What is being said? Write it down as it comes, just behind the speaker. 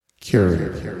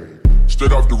Curated.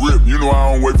 Straight off the rip, you know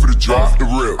I don't wait for the drop. The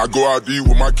rip, I go out to eat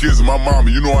with my kids and my mama.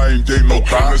 You know I ain't dating no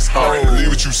partners. Believe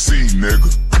what you see,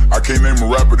 nigga. I can't name a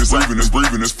rapper that's breathing,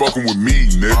 it's fucking with me,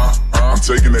 nigga. I'm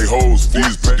taking they hoes,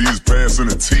 these pants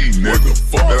in a tee, nigga.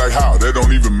 They like how? That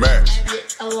don't even match.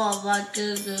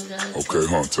 Okay,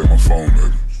 take my phone,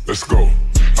 nigga. Let's go.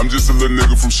 I'm just a little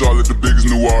nigga from Charlotte, the biggest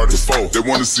new artist. They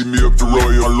wanna see me up the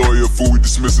royal, my lawyer, fool, we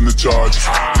dismissing the charges.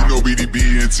 You know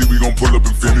BDB&T, we gon' pull up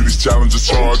Infinity's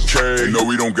Challengers charge. Okay, no,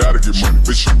 we don't gotta get money,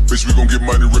 bitch, we gon' get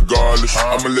money regardless.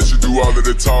 I'ma let you do all of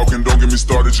that talking, don't get me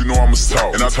started, you know I'ma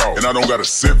talk. And I don't got a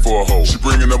cent for a hoe. She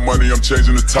bringing up money, I'm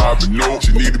changing the topic. No,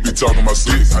 she need to be talking about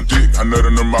dick. I nut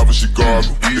in her mouth and she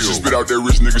gargle. If she spit out that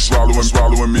rich nigga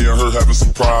swallowing me and her having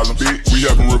some problems. We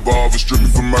having revolvers, stripping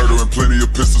for murder and plenty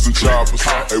of pistols and choppers.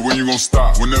 Hey, when you gon'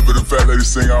 stop? Whenever the fat lady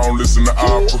sing, I don't listen to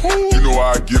opera. You know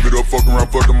how I give it up, fuck around,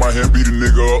 fuck up my hand, beat a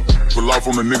nigga up. Pull off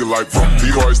on a nigga like from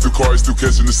cars still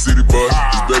catching the city bus.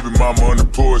 This baby mama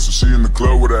unemployed, so she in the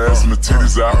club with her ass and the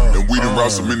titties out. And we done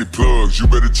route so many plugs, you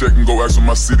better check and go ask what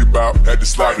my city bout. Had to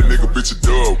slide the nigga, bitch a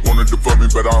dub. Wanted to fuck me,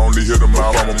 but I only hit him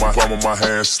out. Palm on my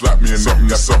hand, slap me and something,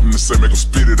 got something to say, make him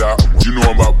spit it out. You know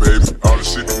I'm about, baby. All the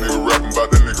shit the nigga rapping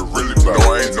about, that nigga really about. No,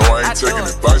 I ain't taking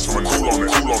advice from a cool on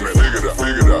that.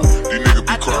 Figure it out. These niggas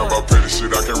be crying about petty shit,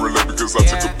 I can't relate because I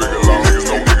took a bigger loss.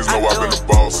 Niggas know I've been a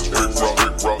boss. Rick Rock,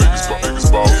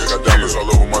 niggas boss. Got diamonds all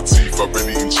over my teeth, I've been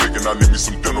eating chicken, I need me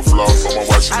some dental floss. On my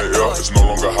watch in the air, it's no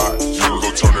longer hot. You can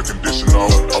go turn the condition off.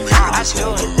 I'm hitting this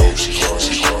home alone, she said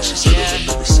there's a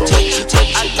nigga soft. She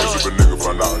talking so crazy, but nigga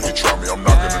find out and he try me, I'm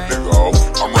knocking a nigga off.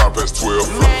 I'm right past 12.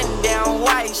 Man down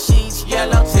white sheets,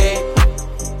 yellow tape.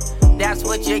 That's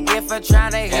what you get for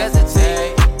trying to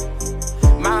hesitate.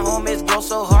 My homies go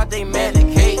so hard they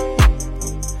medicate.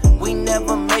 We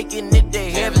never making it to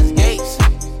heaven's gates.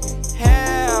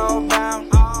 Hellbound,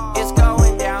 it's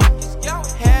going down.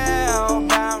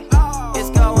 Hellbound, it's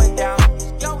going down.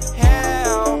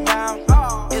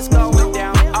 Hellbound, it's going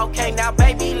down. Okay, now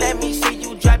baby, let me see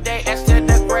you drop that ass to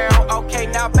the ground. Okay,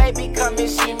 now baby, come and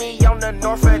see me on the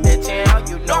north of the town.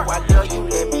 You know I love you,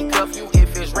 let me cuff you.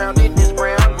 If it's round, it is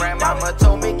brown. Grandmama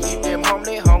told me keep them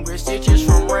hungry stitches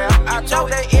from round. I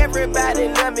told her everybody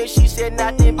love me. She said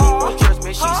not them people trust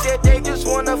me. She said they just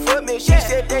wanna foot me. She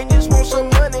said they just want some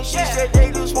money. She said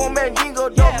they just want Mandingo.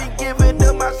 Don't be giving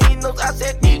them my signals. I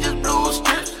said these just blue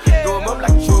strips. Do them up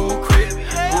like true crib.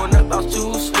 Going up off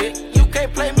too slick. You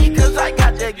can't play me cause I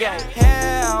got that game.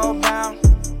 Hellbound,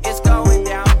 it's going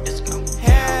down.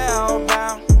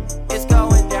 Hellbound, it's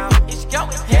going down.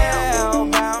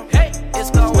 Hellbound,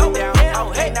 it's going down.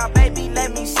 Oh hey now baby,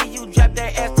 let me see you drop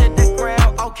that ass to the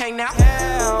ground. Okay now.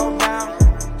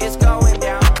 Hellbound, it's going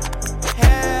down.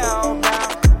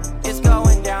 Hellbound, it's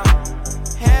going down.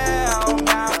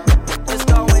 Hellbound, it's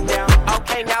going down.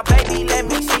 Okay now baby, let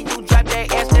me see you drop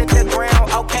that ass to the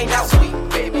ground. Okay now sweet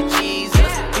baby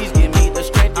Jesus, please give me the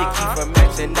strength to keep from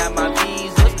maxing out my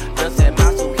visas. Done said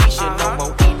my Suhisha, no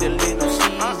more eat the little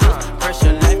Caesars.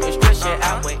 Pressure life is stretching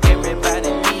out where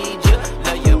everybody needs you.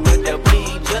 Love you but they'll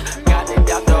bleed you. Got it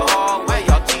out the hallway,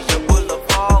 y'all teach you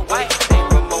boulevard way. Ain't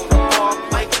promote the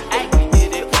parkway, ayy, we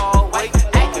did it all way.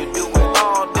 Ayy, you do it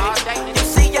all day. You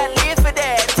see I live for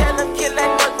that, tell them kill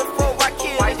that nut before I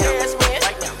kill his ass, man.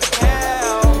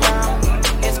 Hellbound,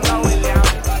 it's going down.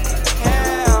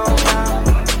 Hellbound,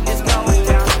 it's going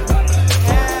down.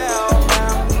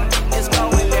 Hellbound, it's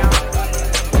going down.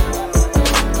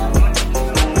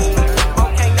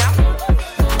 Okay now.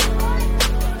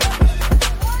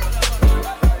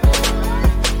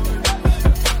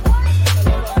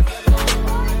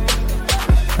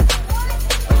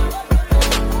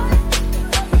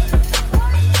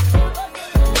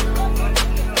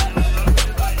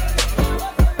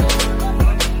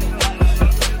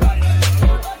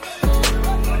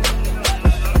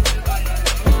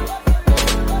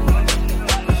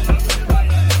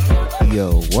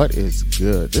 Yo, what is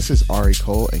good? This is Ari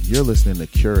Cole, and you're listening to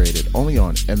Curated, only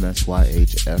on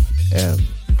MSYH FM.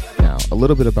 Now, a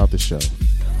little bit about the show.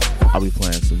 I'll be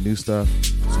playing some new stuff,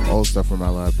 some old stuff from my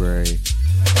library,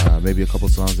 maybe a couple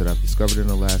songs that I've discovered in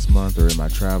the last month or in my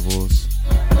travels,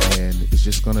 and it's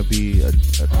just going to be a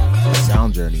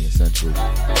sound journey, essentially.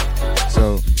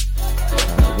 So,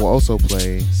 we'll also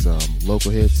play some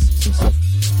local hits, some stuff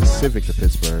specific to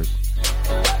Pittsburgh,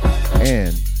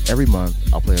 and every month,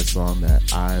 I'll play a song that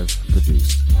I've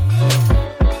produced.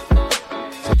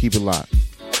 So keep it locked.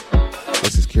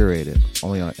 This is Curated,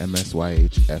 only on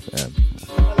MSYH FM.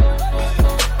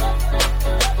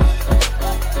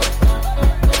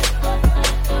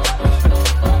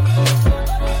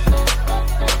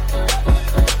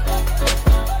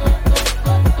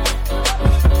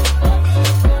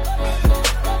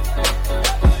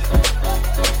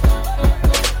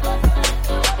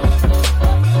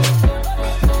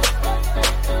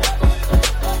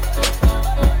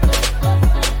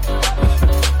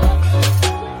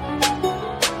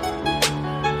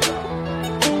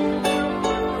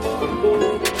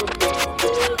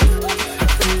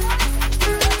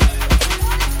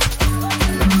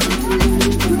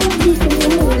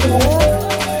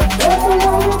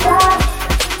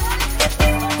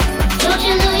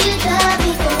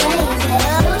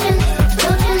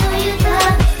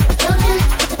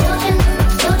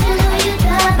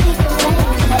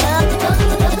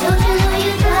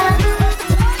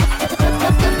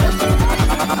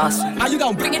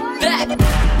 gon' bring it back. Don't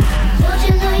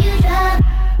you know you drive?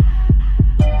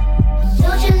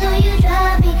 Don't you know you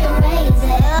drive me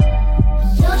crazy?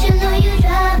 Don't you know you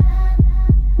drive?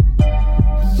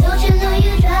 Don't you know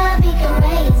you drive me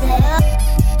crazy?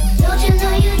 Don't you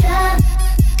know you drive?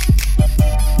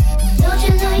 Don't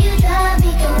you know you drive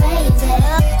me crazy?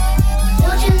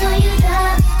 Don't you know you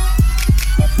drive?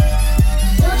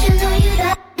 Don't you know you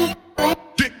drive me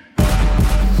crazy?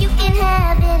 You can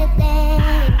have anything.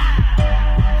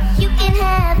 You can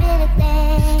have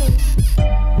anything.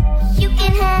 You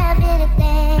can have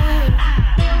anything.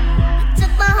 You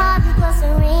took my heart and plus a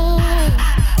ring.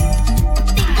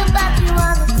 Think about you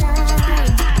all the time.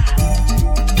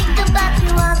 Think about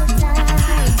you all the time.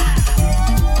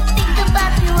 Think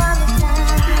about you all the time.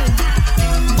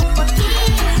 For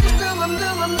kids, you can have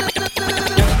anything.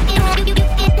 You can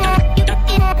have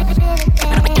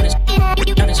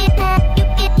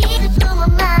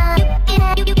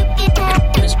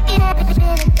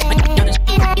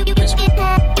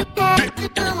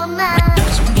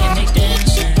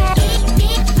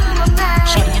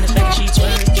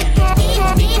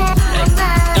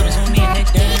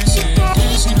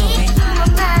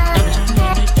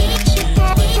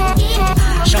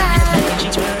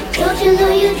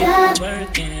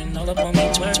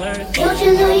Don't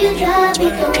you know you drive me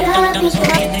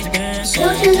crazy?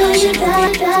 Don't you know you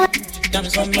drive?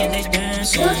 Diamonds on me and they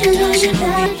dancing. Don't you know you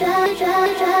drive?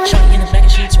 Shorty in the back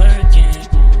and she twerking.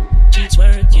 She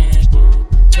twerking.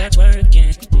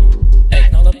 Twerking. Hey,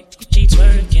 all up, she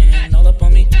twerking. All up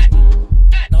on me.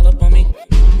 All up on me.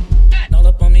 All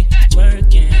up on me.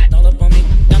 Twerking. All up on me.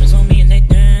 Diamonds on me and they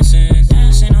dancing.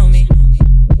 Dancing on me.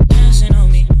 Dancing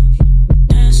on me.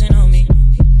 Dancing on me.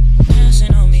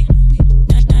 Dancing on me.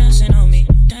 Dancing on me.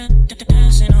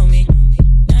 Dancing on me.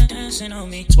 Dancing on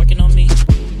me. Twerking on me.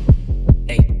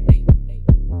 Hey.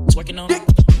 Twerking on me.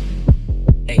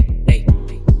 Hey.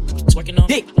 Twerking on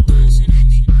me.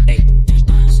 Hey.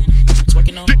 Twerking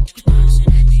on me.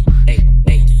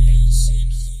 Hey.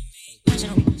 Dancing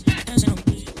on me. Dancing on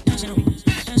me. Dancing on me.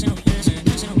 Dancing on me. Dancing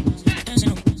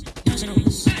on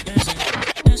me.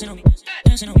 Dancing on me.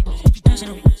 Dancing on me. Dancing on me.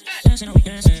 Dancing on me. Dancing on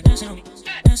me. Dancing on me.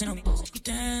 Dancing on me. Dancing on me. Dancing on me. Dancing on me.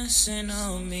 Dancing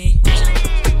on me.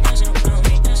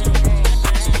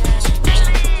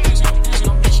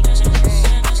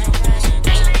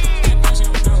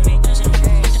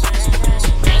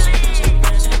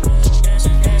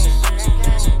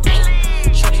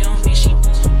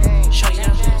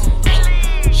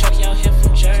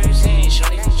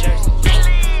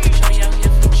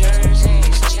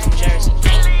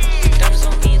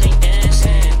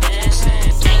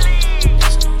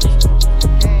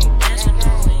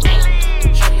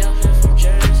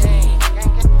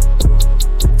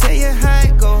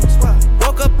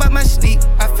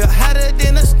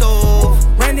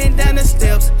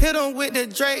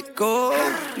 Draco.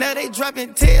 Now they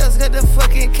dropping tails, got the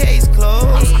fucking case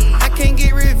closed. I can't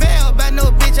get revealed by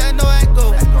no bitch, I know I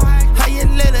go. How you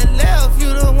let her laugh,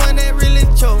 you the one that really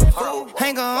chose.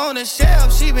 Hang her on the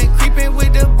shelf, she been creeping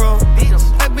with the bro.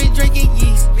 I been drinking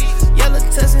yeast, yellow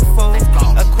tussin' fold.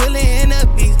 Aquila and a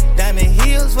beast, diamond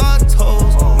heels for her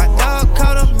toes. My dog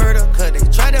caught a murder, cause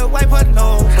they tried to wipe her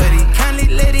nose. But he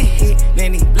kindly let it hit,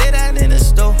 then he bled out in the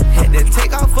store. Had to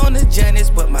take off on the Janice,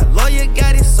 but my lawyer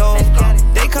got it sold.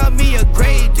 They call me a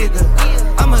grave digger,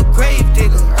 I'm a grave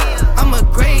digger. I'm a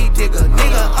grave digger,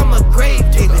 nigga, I'm a grave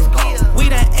digger. We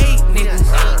done ate niggas,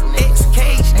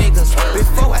 ex-cage niggas.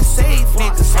 Before I save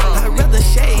niggas, I'd rather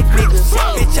shave niggas.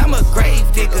 Bitch, I'm a grave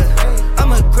digger,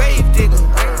 I'm a grave digger.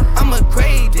 I'm a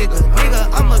grave digger, nigga,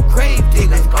 I'm a grave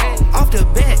digger. Off the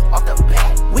bat,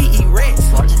 we eat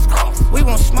rats. We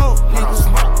won't smoke, niggas,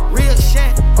 real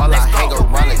shit. All I hang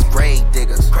around is grave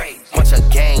diggers, bunch of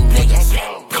gang niggas.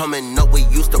 Coming up, we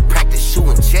used to practice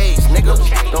shooting J's, nigga.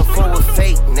 Don't fool with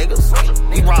fake niggas.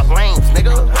 We rob lanes,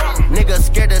 nigga. Niggas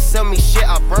scared to sell me shit,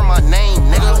 I burn my name,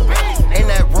 nigga. Ain't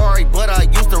that Rory, but I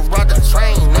used to ride the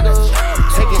train, nigga.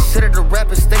 Taking shit at the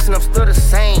rapping station, I'm still the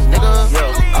same, nigga.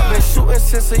 Yo, I've been shooting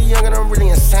since a young and I'm really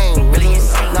insane,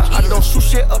 nigga. Now I don't shoot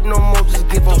shit up no more, just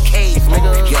give okays,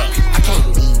 nigga. Yeah, I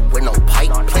can't leave with no pipe,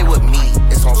 play with me,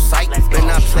 it's on sight. Better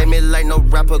not play me like no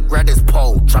rapper, grab this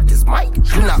pole, drop this mic.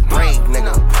 You not brave,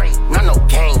 nigga. Not no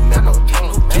game, nigga.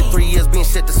 Get 3 years being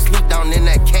shit to sleep down in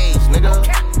that cage, nigga.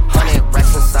 100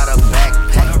 racks inside a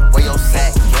backpack. Where your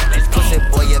sack at? Pussy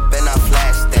boy, you better not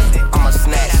flash that. I'ma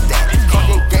snatch that.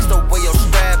 Talking gangsta, where your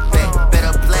strap at?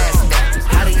 Better blast that.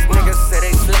 How these niggas say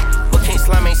they slick, but can't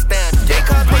slime ain't stand. They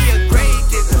call me a grave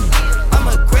digger, I'm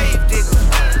a grave digger.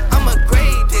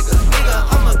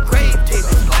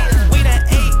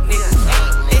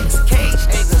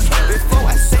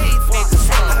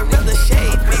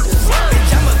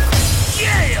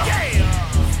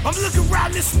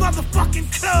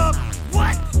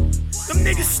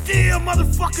 still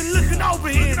motherfucking looking over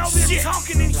here and shit,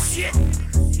 talking and shit.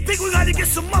 Think we gotta get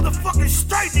some motherfucking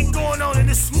straightening going on in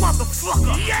this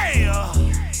motherfucker. Yeah.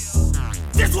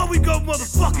 This what we go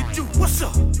motherfucking do. What's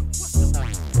up?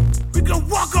 We gonna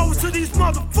walk over to these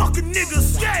motherfucking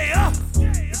niggas, yeah,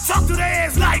 and talk to their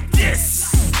ass like this.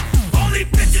 All these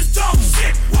bitches talk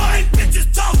shit. All these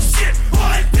bitches talk shit. All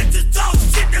these bitches talk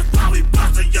shit. That's why we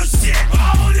bustin' your shit.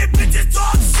 All these bitches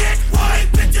talk shit. All these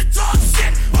bitches talk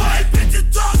shit. All these bitches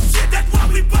talk shit. That's why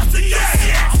we bustin' your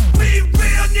shit. We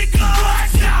real niggas.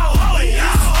 Watch out. Oh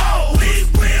yeah. We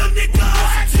real niggas.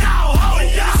 Watch out. Oh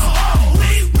yeah. We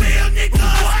real niggas.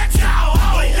 Watch out.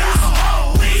 Oh yeah.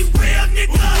 We real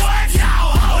niggas. Watch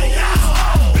out. Oh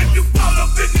yeah. If you fall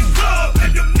up in the club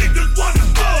and them niggas wanna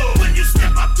go, when you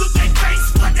step up to their face,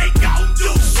 what they gon' do?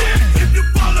 Shit. If you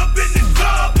fall up in the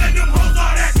club and them hoes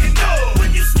are acting up, when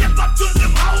you step up to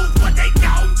them hoes, what they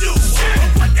gon' do? Shit.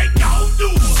 What they gon' do?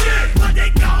 Shit. What they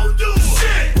gon' do?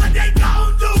 Shit. What they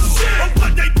gon' do? Shit.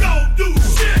 What they gon' do?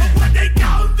 Shit. What they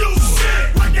gon' do? Shit.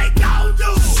 What they gon' do?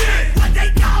 Shit. What they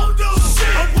gon' do?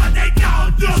 Shit. What they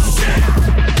gon' do? Shit.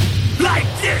 Like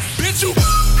this, bitch. You.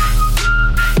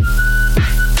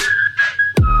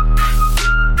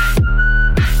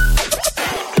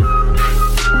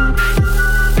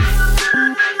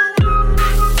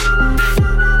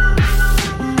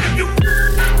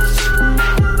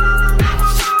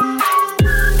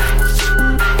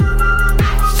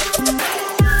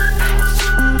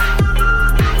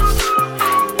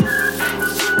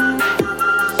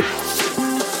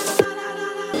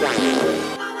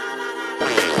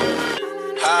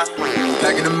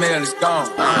 Back in the mail, it's gone.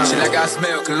 Shit like I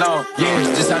smell cologne. Yeah,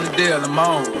 it's just on the deal, I'm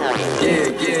on. Yeah.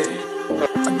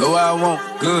 I go where I want,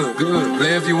 good.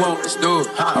 Play if you want, let's do it.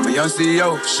 I'm a young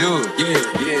CEO, for sure. Yeah.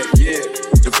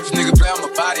 The first nigga play on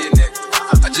my body, a nigga.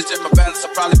 I just check my balance,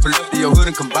 I probably pull up to your hood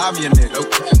and come buy me a nigga.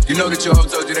 Okay. You know that your hoe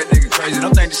told you that nigga crazy.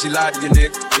 Don't think that she lied to you,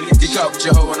 nigga. Get caught with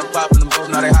your hoe when I'm popping them both.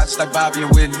 Now they hot just like Bobby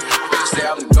and Whitney. Say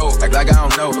I'm the GOAT, like I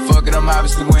don't know. But fuck it, I'm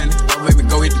obviously winning. Don't make me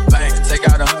go hit the bank and take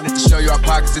out 100 to show you our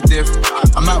pockets are different.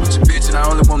 I'm out with your bitch and I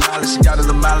only want knowledge. She got a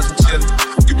little mileage and chillin'.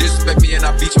 You disrespect me and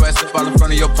I beat your ass up all in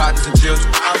front of your partners and children.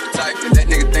 I'm the type that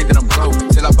nigga think that I'm broke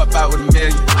until I pop out with $1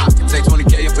 million. You take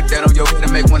 20K and put that on your head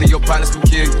and make one of your partners come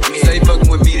kill you. Say he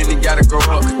fucking with me, then he gotta grow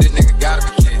up, cause this nigga gotta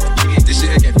be kidding. This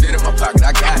shit can't fit in my pocket.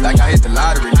 I got it like I hit the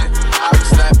lottery, nigga. I would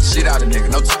slap the shit out of nigga.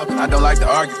 No talking, I don't like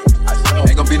to argue.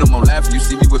 Ain't gon' be no more laughing. You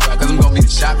see me with her, cause I'm gon' be the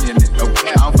shot me a nigga.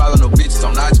 Okay. I don't follow no bitches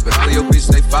on IG, but all of your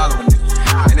bitches, they following it.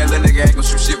 And that little nigga ain't gon'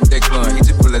 shoot shit with that gun. He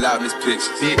just pull it out in his pictures.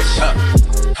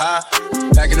 Huh?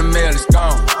 Back in the mail, it's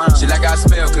gone. Shit like I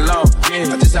smell cologne.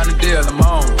 I just signed the deal, I'm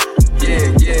on. Yeah.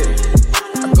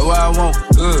 I go where I want,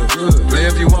 good. Play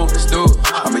if you want, let's do it.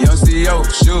 I'm a young CEO,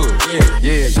 for sure.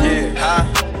 Yeah. Huh?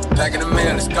 Back in the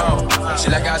mail, it's gone.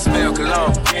 Shit like I smell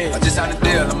cologne. I just signed the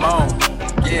deal, I'm on.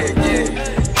 Yeah.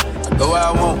 I go where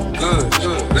I want, good.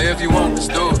 Play if you want, let's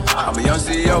do it. I'm a young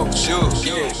CEO, for sure.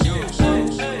 Yeah.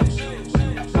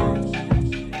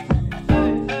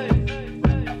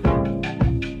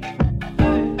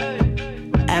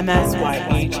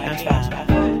 MSYHFM.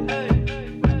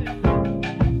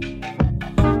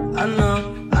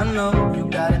 I know, you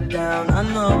got it down. I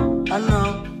know,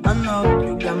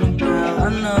 you got me down.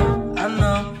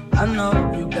 I know,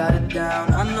 you got it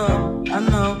down. I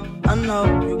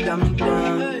know, you got me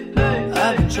down.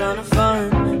 I've been trying to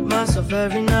find myself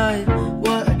every night.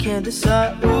 What I can't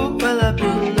decide, who will I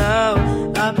be now?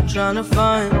 I've been trying to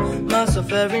find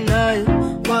myself every night.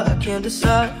 What I can't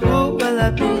decide, who will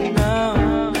I be now?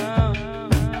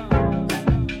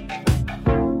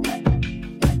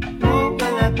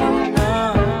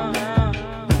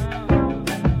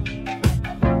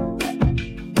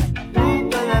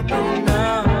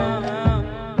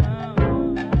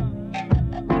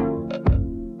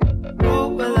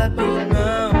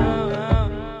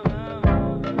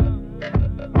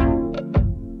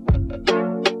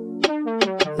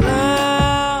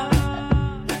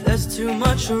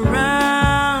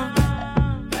 Around,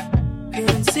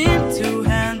 couldn't seem to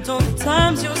handle the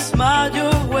times you smiled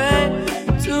your way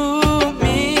to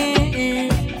me.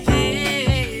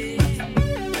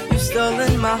 You've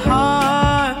stolen my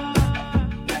heart,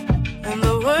 and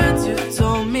the words you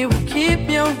told me will keep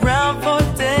me around for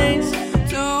days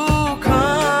to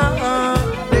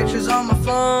come. Pictures on my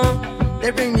phone, they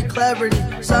bring me clarity.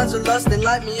 Signs of lust, they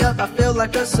light me up, I feel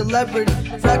like a celebrity.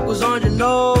 Freckles on your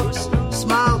nose,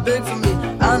 smile big for me.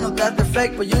 I know that they're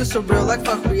fake, but you so real, like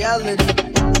fuck reality.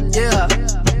 Yeah,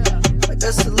 like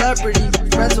a celebrity.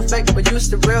 Friends are fake, but you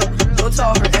still real. Don't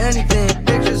tell her anything.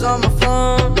 Pictures on my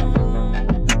phone.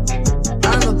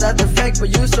 I know that they're fake, but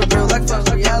you so real, like fuck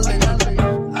reality.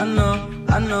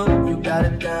 I know you got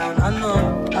it down. I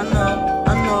know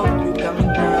you got me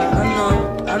down.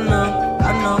 I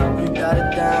know you got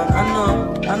it down.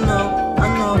 I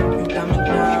know you got me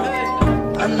down.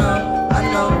 I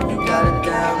know you got it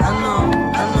down. I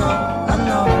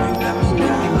know you got me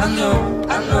down.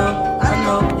 I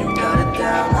know you got it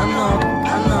down. I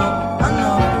know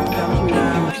you got me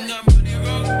down.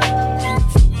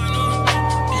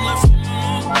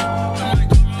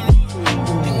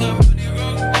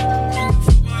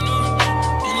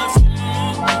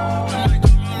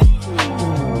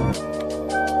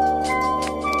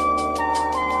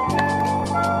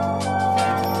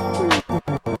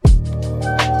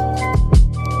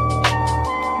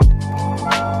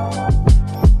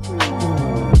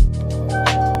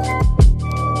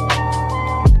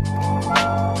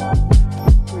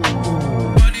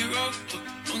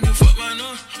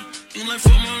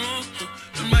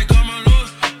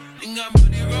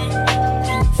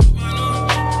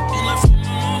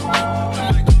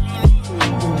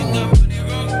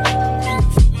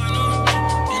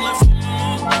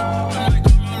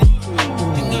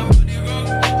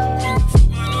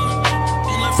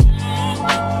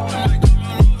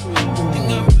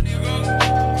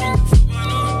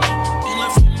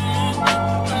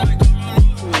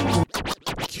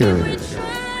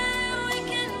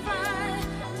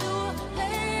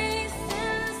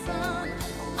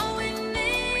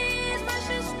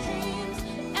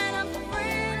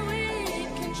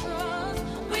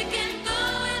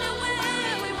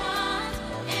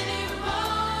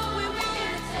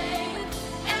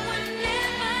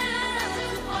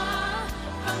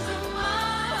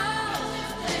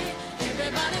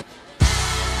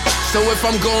 So if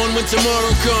I'm gone when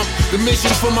tomorrow come, the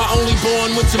mission for my only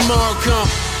born when tomorrow come.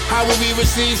 How will we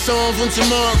receive songs when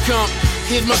tomorrow come?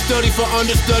 Here's my study for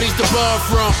understudies to borrow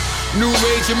from. New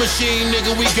Ranger machine,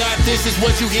 nigga, we got this. Is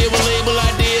what you hear with label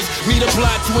ideas, meet a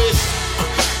plot twist.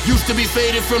 Used to be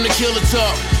faded from the killer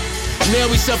talk,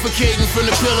 now we suffocating from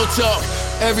the pillow talk.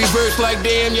 Every verse like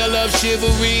damn, y'all love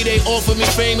chivalry. They offer me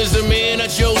fame as a man,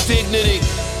 I chose dignity.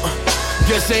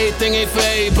 Guess everything ain't for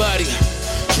everybody.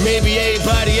 Maybe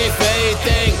everybody ain't for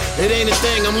everything. It ain't a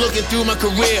thing, I'm looking through my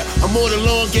career. I'm more the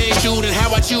long game dude and how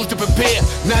I choose to prepare.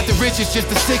 Not the richest, just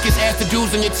the sickest. Ask the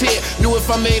dudes in your tier. Knew if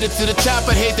I made it to the top,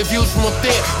 I'd hate the views from up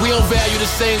there. We don't value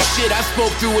the same shit, I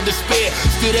spoke through with despair.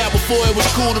 Stood out before it was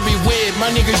cool to be weird.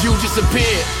 My nigga, you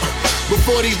disappeared.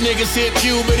 Before these niggas hit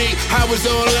puberty, I was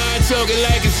online talking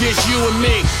like it's just you and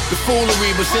me. The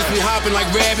foolery, but since we hopping like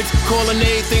rabbits, calling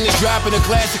everything that's dropping a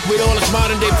classic with all its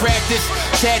modern day practice.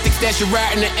 Tactics that should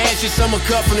rot in the ashes, some are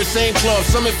cut from the same cloth,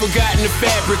 some have forgotten the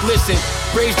fabric. Listen,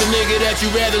 praise the nigga that you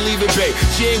rather leave it bait.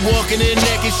 She ain't walking in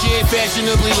naked, she ain't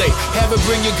fashionably late. Have her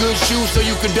bring your good shoes so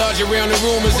you can dodge around the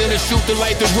rumors and a shoot to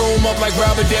light the room up like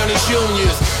Robert Downey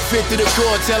Jr.'s. Fit to the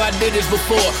core, tell I did this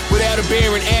before. Without a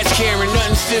baron, ask Karen,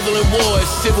 nothing civil in war.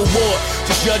 It's civil war,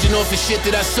 just judging off the shit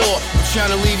that I saw. I'm trying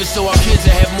to leave it so our kids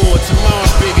will have more.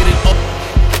 Tomorrow's bigger than up.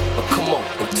 Come on,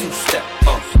 and two-step,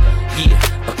 yeah.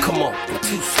 Come on, and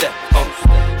two-step,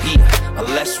 yeah.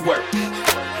 Let's work.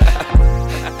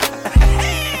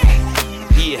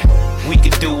 Yeah, we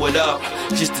could do it up,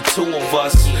 just the two of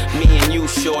us. Me and you,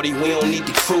 shorty, we don't need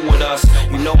the crew with us.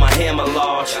 You know my hammer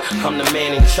large, I'm the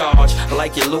man in charge. I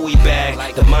like your Louis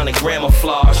bag, the monogram of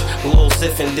flage. A little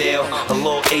Zinfandel, a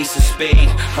little Ace of Spade.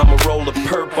 I'ma roll the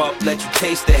perp up, let you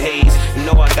taste the haze. You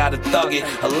know I gotta thug it,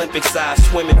 Olympic-sized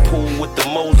swimming pool with the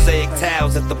mosaic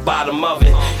tiles at the bottom of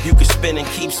it. You can spin and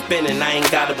keep spinning, I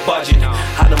ain't got a budget.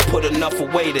 I done put enough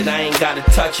away that I ain't gotta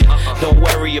touch it. Don't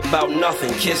worry about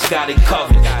nothing, Kiss got it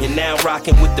covered. You're now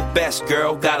rocking with the best,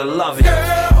 girl, gotta love it.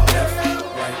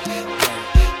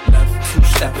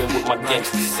 Two-stepping with my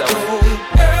gangsta self.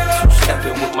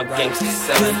 Two-stepping with my gangsta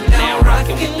self. Now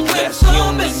rocking with the best, you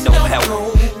don't need no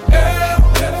help.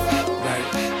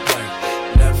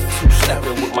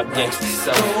 Two-stepping with my gangsta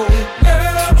self.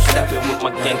 Two-stepping with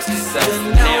my gangsta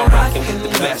self. Now rocking with the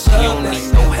best, you don't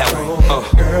need no help.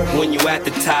 When you at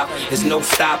the top, there's no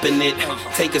stopping it.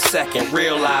 Take a second,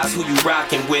 realize who you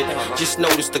rocking with. Just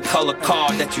notice the color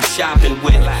card that you shopping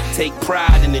with. Take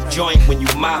pride in the joint when you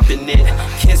mopping it.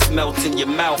 Kiss melts in your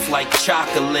mouth like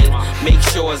chocolate. Make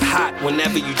sure it's hot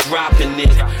whenever you dropping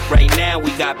it. Right now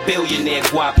we got billionaire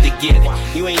guap to get.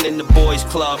 You ain't in the boys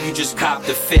club, you just cop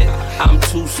the fit. I'm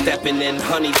two-stepping and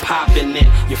honey popping it.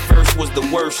 Your first was the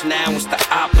worst, now it's the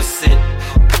opposite.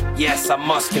 Yes, I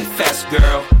must confess,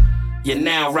 girl, you're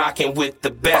now rocking with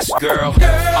the best, girl.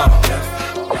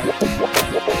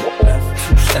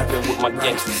 Two-stepping with my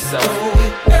gangsta self.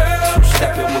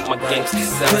 Two-stepping with my gangsta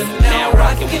self. Now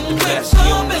rocking with the best, you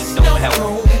don't need no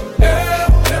help.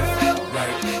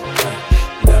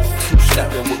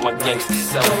 Two-stepping with my gangster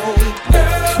self.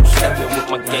 Two-stepping with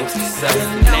my gangster self.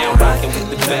 Now rocking with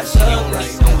the best, you don't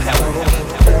need no help.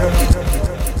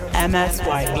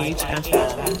 MSYHFM.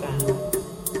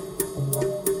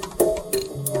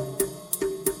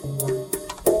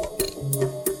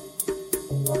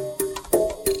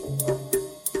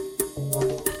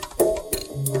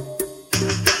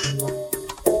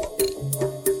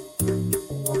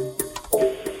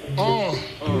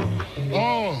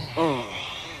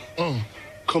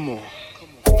 Come on.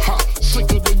 Ha,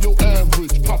 sicker than your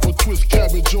average. Papa twist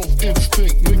cabbage off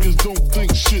instinct. Niggas don't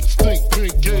think shit stink.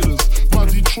 Pink Gators, my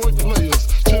Detroit players.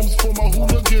 Tim's for my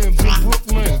hooligans in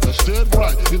Brooklyn. That's dead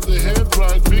right. If they head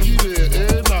right, Biggie there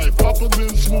every night. Papa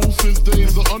been smooth since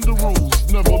days of under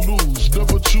rules. Never lose,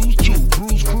 never choose to.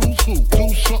 Bruise, cruise, who?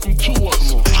 Do something to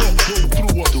us. Talk, go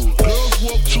through us. Girls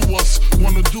walk to us,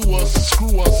 wanna do us,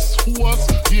 screw us. Who us?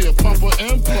 Yeah, Papa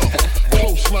and Puff.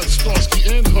 Close like Starsky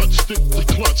and Hutch, stick the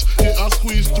clutch. Yeah, I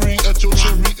squeeze 3 at your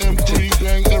cherry M3.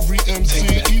 Bang every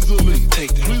MC easily.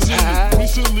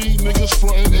 Recently, niggas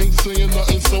frontin' ain't saying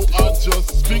nothing, so I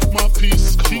just speak my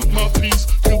peace, keep my peace.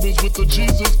 Cubans with the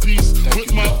Jesus peace,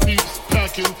 with my peeps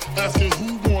packing, asking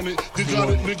who want it. They got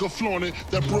it, nigga flaunt it.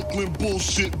 That Brooklyn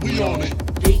bullshit, we on it.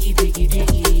 Biggie, Biggie,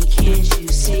 Biggie, can't you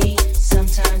see?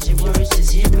 Sometimes your words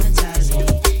just hypnotize me,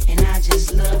 and I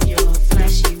just love your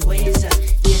flashy ways.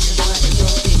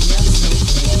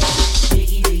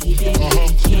 Biggie, Biggie,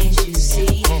 Biggie, can't you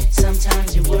see?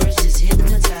 Sometimes your words just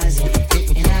hypnotize me,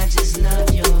 and I just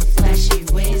love your flashy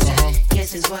ways.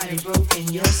 Guess it's why they broke in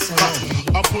your soul.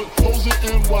 I put O's in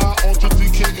NY onto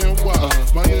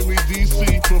DKNY. Miami,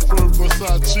 DC, prefer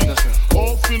Versace.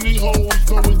 All Philly hoes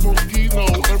know it's Moschino.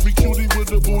 Every cutie with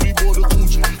the booty, boy, the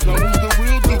Gucci. Now who's the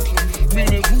real dookie?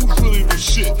 Meaning who's really the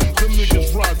shit? Them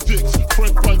niggas ride dicks.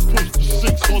 Frank like push the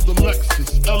 6 or the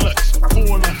Lexus LX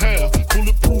 4.5.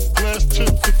 Bulletproof glass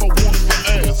tips if I want the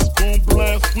ass. Gon'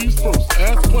 blast squeeze first,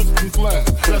 ask questions last.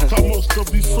 That's how most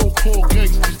of these so-called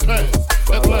gangsters pass.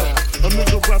 At last, a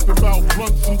nigga rapping about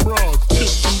blunts and bras,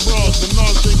 tips and bras,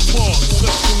 menage a trois,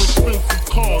 sex and expensive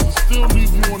cars, and still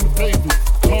leave you on the pavement.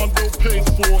 Condo paid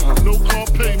for, no car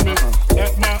payment.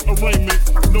 At my arraignment,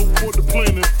 no for the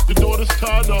plaintiff. The daughter's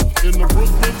tied up in the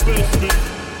Brooklyn basement.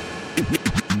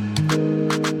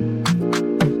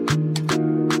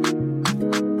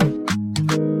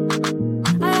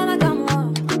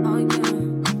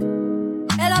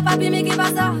 Papi, mais qu'est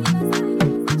pas ça?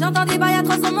 J'entends des bails à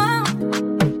 300 morts.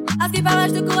 À ce qui paraît,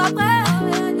 je te cours après.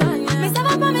 Mais ça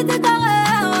va pas, mais t'es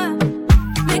taré.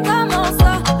 Mais comment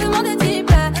ça? Le monde est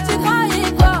hyper. Tu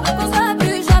croyais quoi? Qu'on serait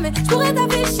plus jamais. Je pourrais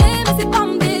t'afficher, mais c'est pas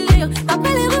mon délire.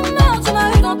 D'après les rumeurs, tu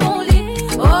m'as eu dans ton lit.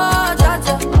 Oh, dja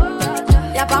dja.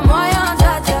 Y'a pas moyen,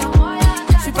 dja dja.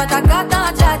 J'suis pas ta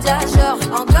gata, dja dja. Genre,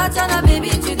 en katana,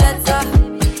 baby, tu dettes ça.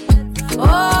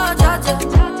 Oh, dja dja.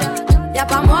 Y'a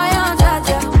pas moyen, dja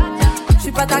dja.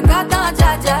 J'suis pas ta gata,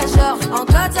 dja dja. Genre, en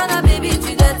katana, baby,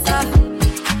 tu dettes ça.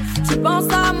 Tu penses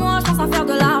à moi, j'pense à faire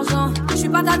de l'argent. J'suis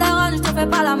pas ta daronne, j'te fais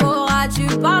pas la morale. Tu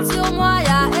parles sur moi,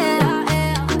 y'a air.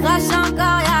 Crash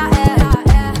encore, y'a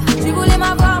air. Tu voulais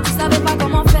m'avoir, tu savais pas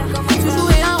comment faire. Tu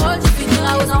jouais un rôle, tu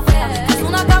finiras aux enfers. Mon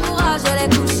Nakamura, je l'ai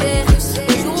couché.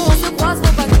 Le jour où on se croise,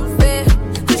 faut pas tout faire.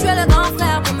 Tu jouais le grand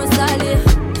frère pour me salir.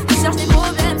 Tu cherches des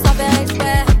problèmes sans faire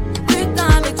exprès.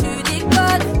 Putain, mais tu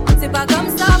déconnes. C'est pas comme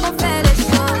ça qu'on fait les choses.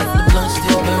 The blunt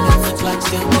still burning, the clock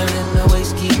still turning. The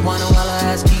waist keep whining while her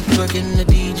ass keep twerking. The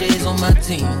DJs on my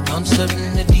team, I'm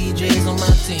serving the DJs on my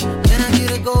team. Can I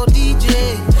get a go DJ?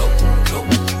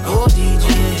 Go DJ.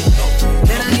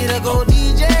 Can I get a go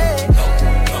DJ?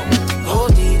 Go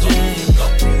DJ.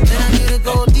 Can I get a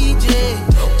go DJ?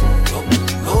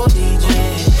 Go DJ.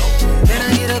 Can I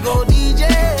get a go DJ?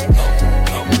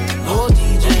 Go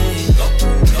DJ.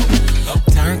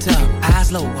 Turned up,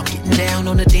 eyes low, I'm getting down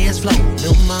on the dance floor.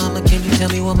 Little mama, can you tell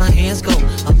me where my hands go?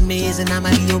 Amazing, I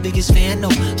might be your biggest fan, no.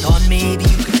 Thought maybe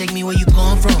you could take me where you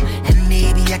come from, and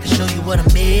maybe I can show you what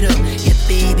I'm made of. Yeah,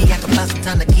 baby, I can find some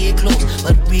time to get close,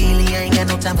 but really I ain't got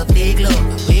no time for fake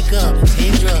love. Wake up,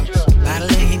 take drugs, bottle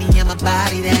of Henny on my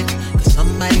body that. Can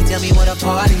somebody tell me where the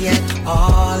party at?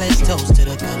 Oh, let's toast to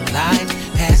the good life.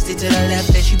 Passed it to the left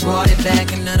and she brought it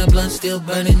back. And now the blunt still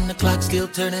burning, the clock still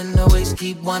turning. The waist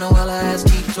keep whining while her ass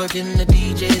keep twerking. The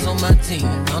DJs on my team,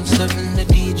 I'm serving the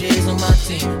DJs on my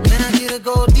team. Can I get a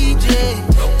go DJ?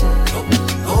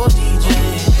 Go DJ.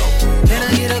 Can I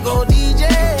get a go DJ?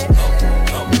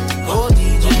 Go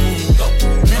DJ.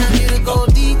 Can I get a go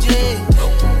DJ?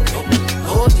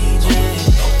 Go DJ.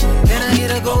 Can I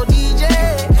get a go DJ?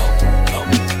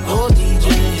 Go DJ.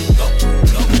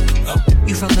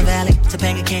 You from the valley?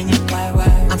 Topanga Canyon.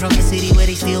 I'm from the city where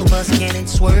they still bust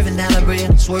cannons. Swerving down the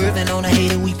bridge, swerving on a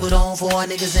hater. We put on for our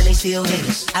niggas and they still hate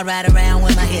us. I ride around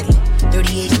with my headler,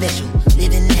 38 special.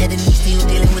 Living in heaven, we still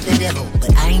dealing with the devil.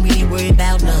 But I ain't really worried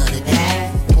about none of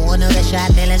that. Pour another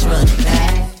shot, then let's run it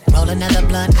back. Roll another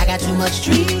blunt, I got too much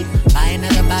tree. Buy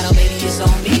another bottle, baby, it's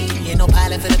on me. Ain't no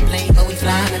pilot for the plane, but we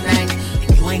flying tonight.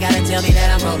 And you ain't gotta tell me that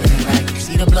I'm rolling it right.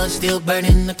 See the blood still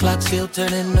burning, the clock still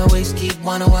turning. The waist keep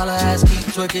whining while her ass keep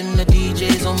twerking. The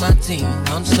DJ's on my team,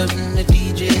 I'm certain the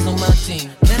DJ's on my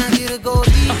team. Can I get a go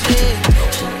DJ?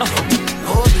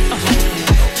 Go DJ.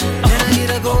 Can I get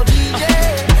a go DJ?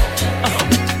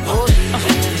 Go DJ.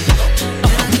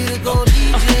 Can I get a go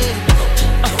DJ?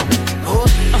 Go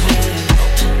DJ.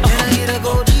 Can I get a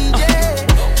go DJ?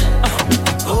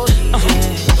 Go DJ.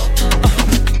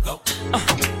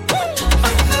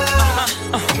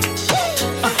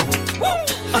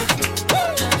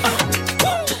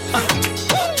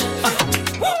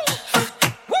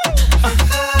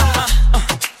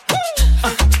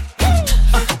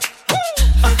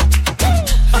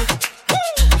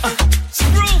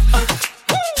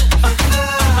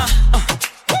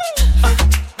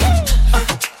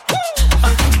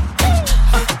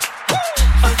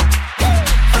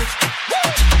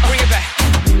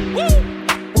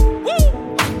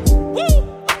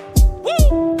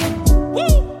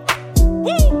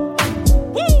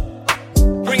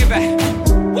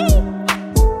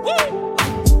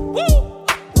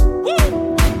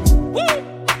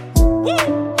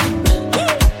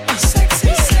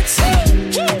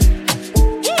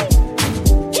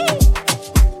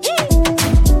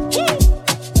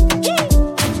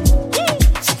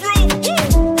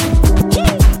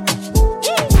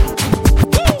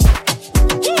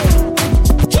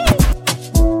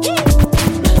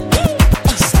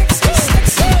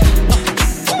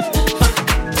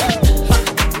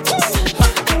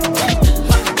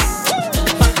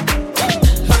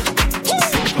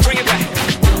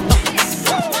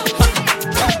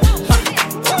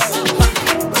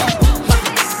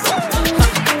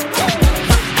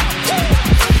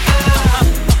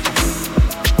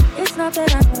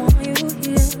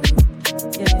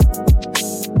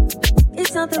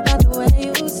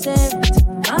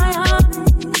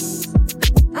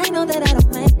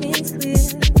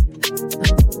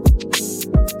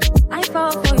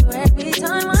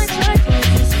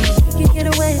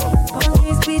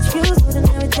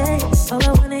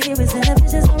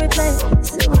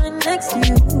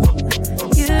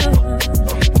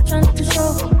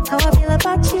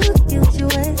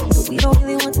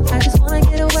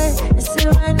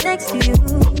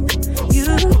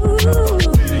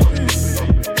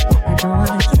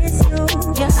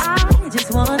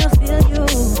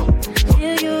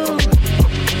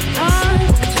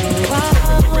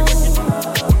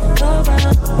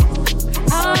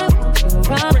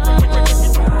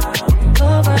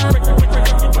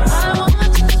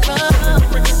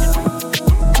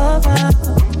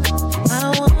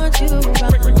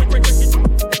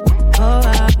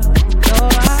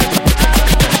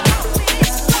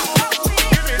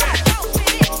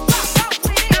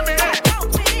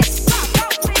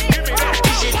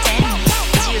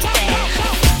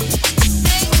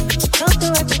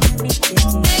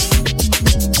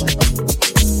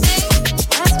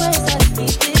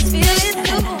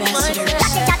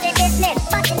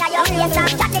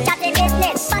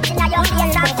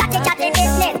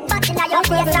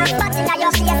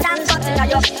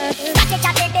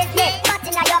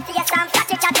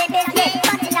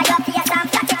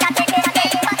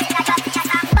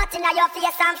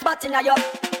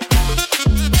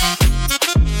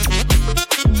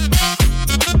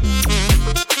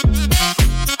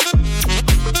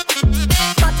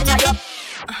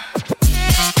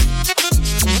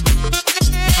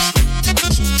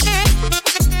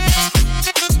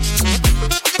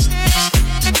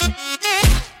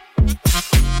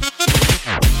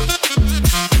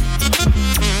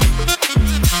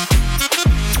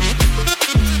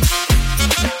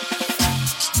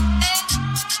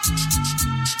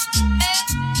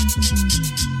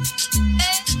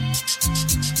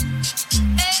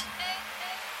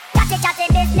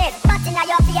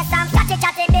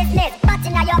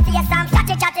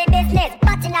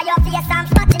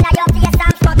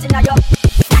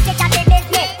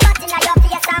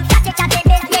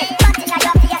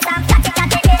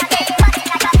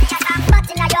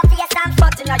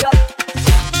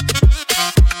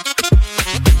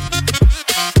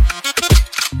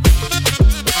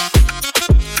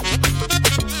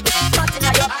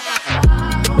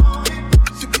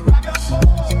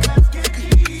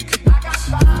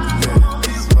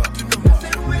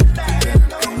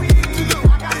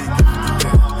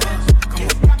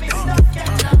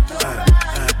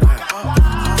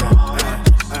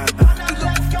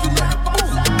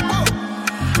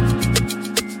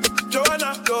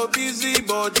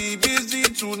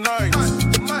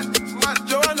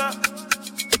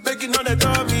 making all the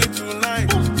dummy tonight.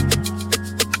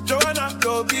 Joanna,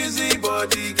 your busy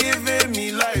body giving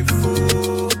me life,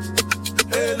 oh,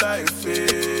 hey life,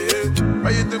 hey.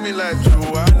 Why you do me like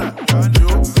Joanna,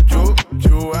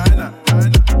 Joanna?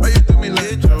 Why you do me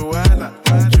like Joanna,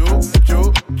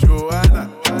 Joanna?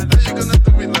 How you gonna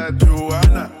do me like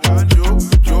Joanna,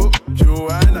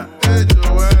 Joanna? Hey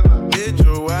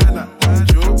Joanna,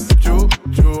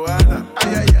 Joanna,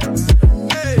 ay ay ay.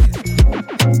 Hey,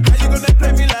 how you gonna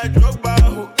play me like Drogba,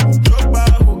 ho?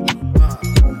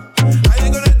 How you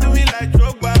gonna do me like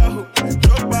Drogba, ho?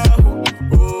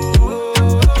 Oh,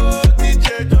 DJ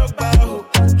Drogba, ho.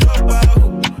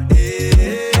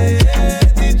 Hey,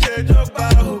 DJ Drogba,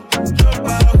 ho.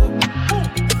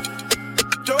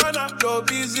 Joanna, your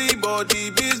busy body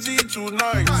busy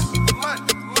tonight.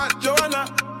 Joanna,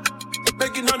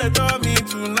 making all the dummy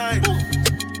tonight.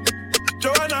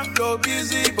 Joanna, your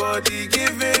busy body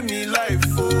giving me life,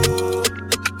 oh,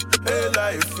 hey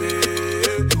life,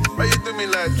 hey. Why you do me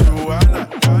like Joanna,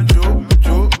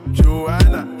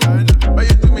 Joanna? Why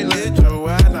you do me like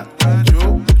Joanna,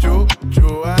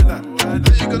 Joanna? How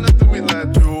you gonna do me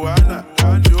like Joanna,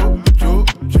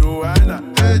 Joanna?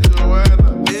 Hey Joanna,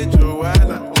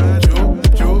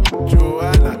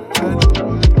 Joanna,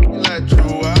 like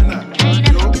Joanna.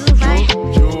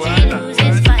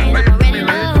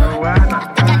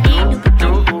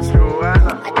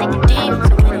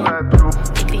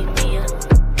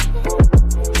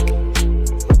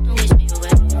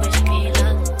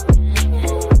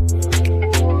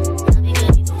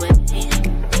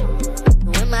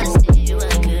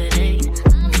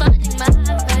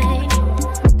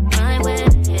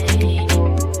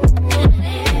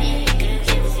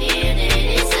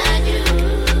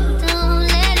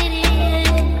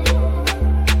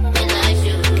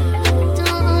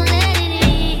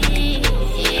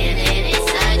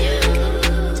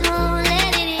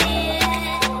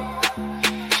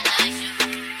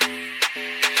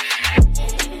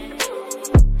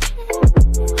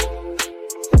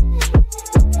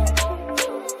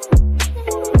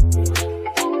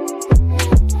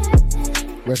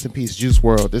 Rest in peace, Juice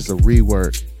WRLD. This is a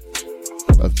rework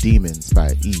of Demons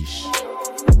by Ish.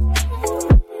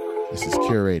 This is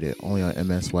curated only on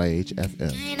MSYH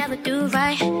FM. I never do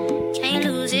right, can't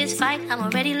lose this fight, I'm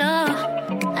already low.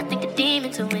 I think the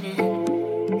demons are winning.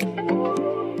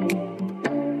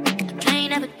 I can't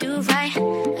never do right,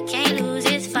 I can't lose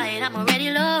this fight, I'm already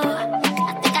low.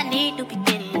 I think I need new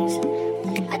beginnings.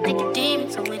 I think the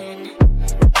demons are winning.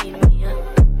 Beat me up.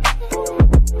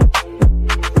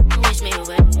 Wish me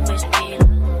away, wish me love.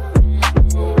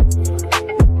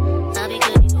 I'll be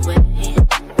good either way.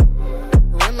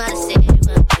 Who am I to say you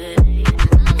are good?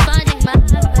 I'm finding my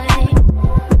way,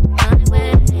 my way.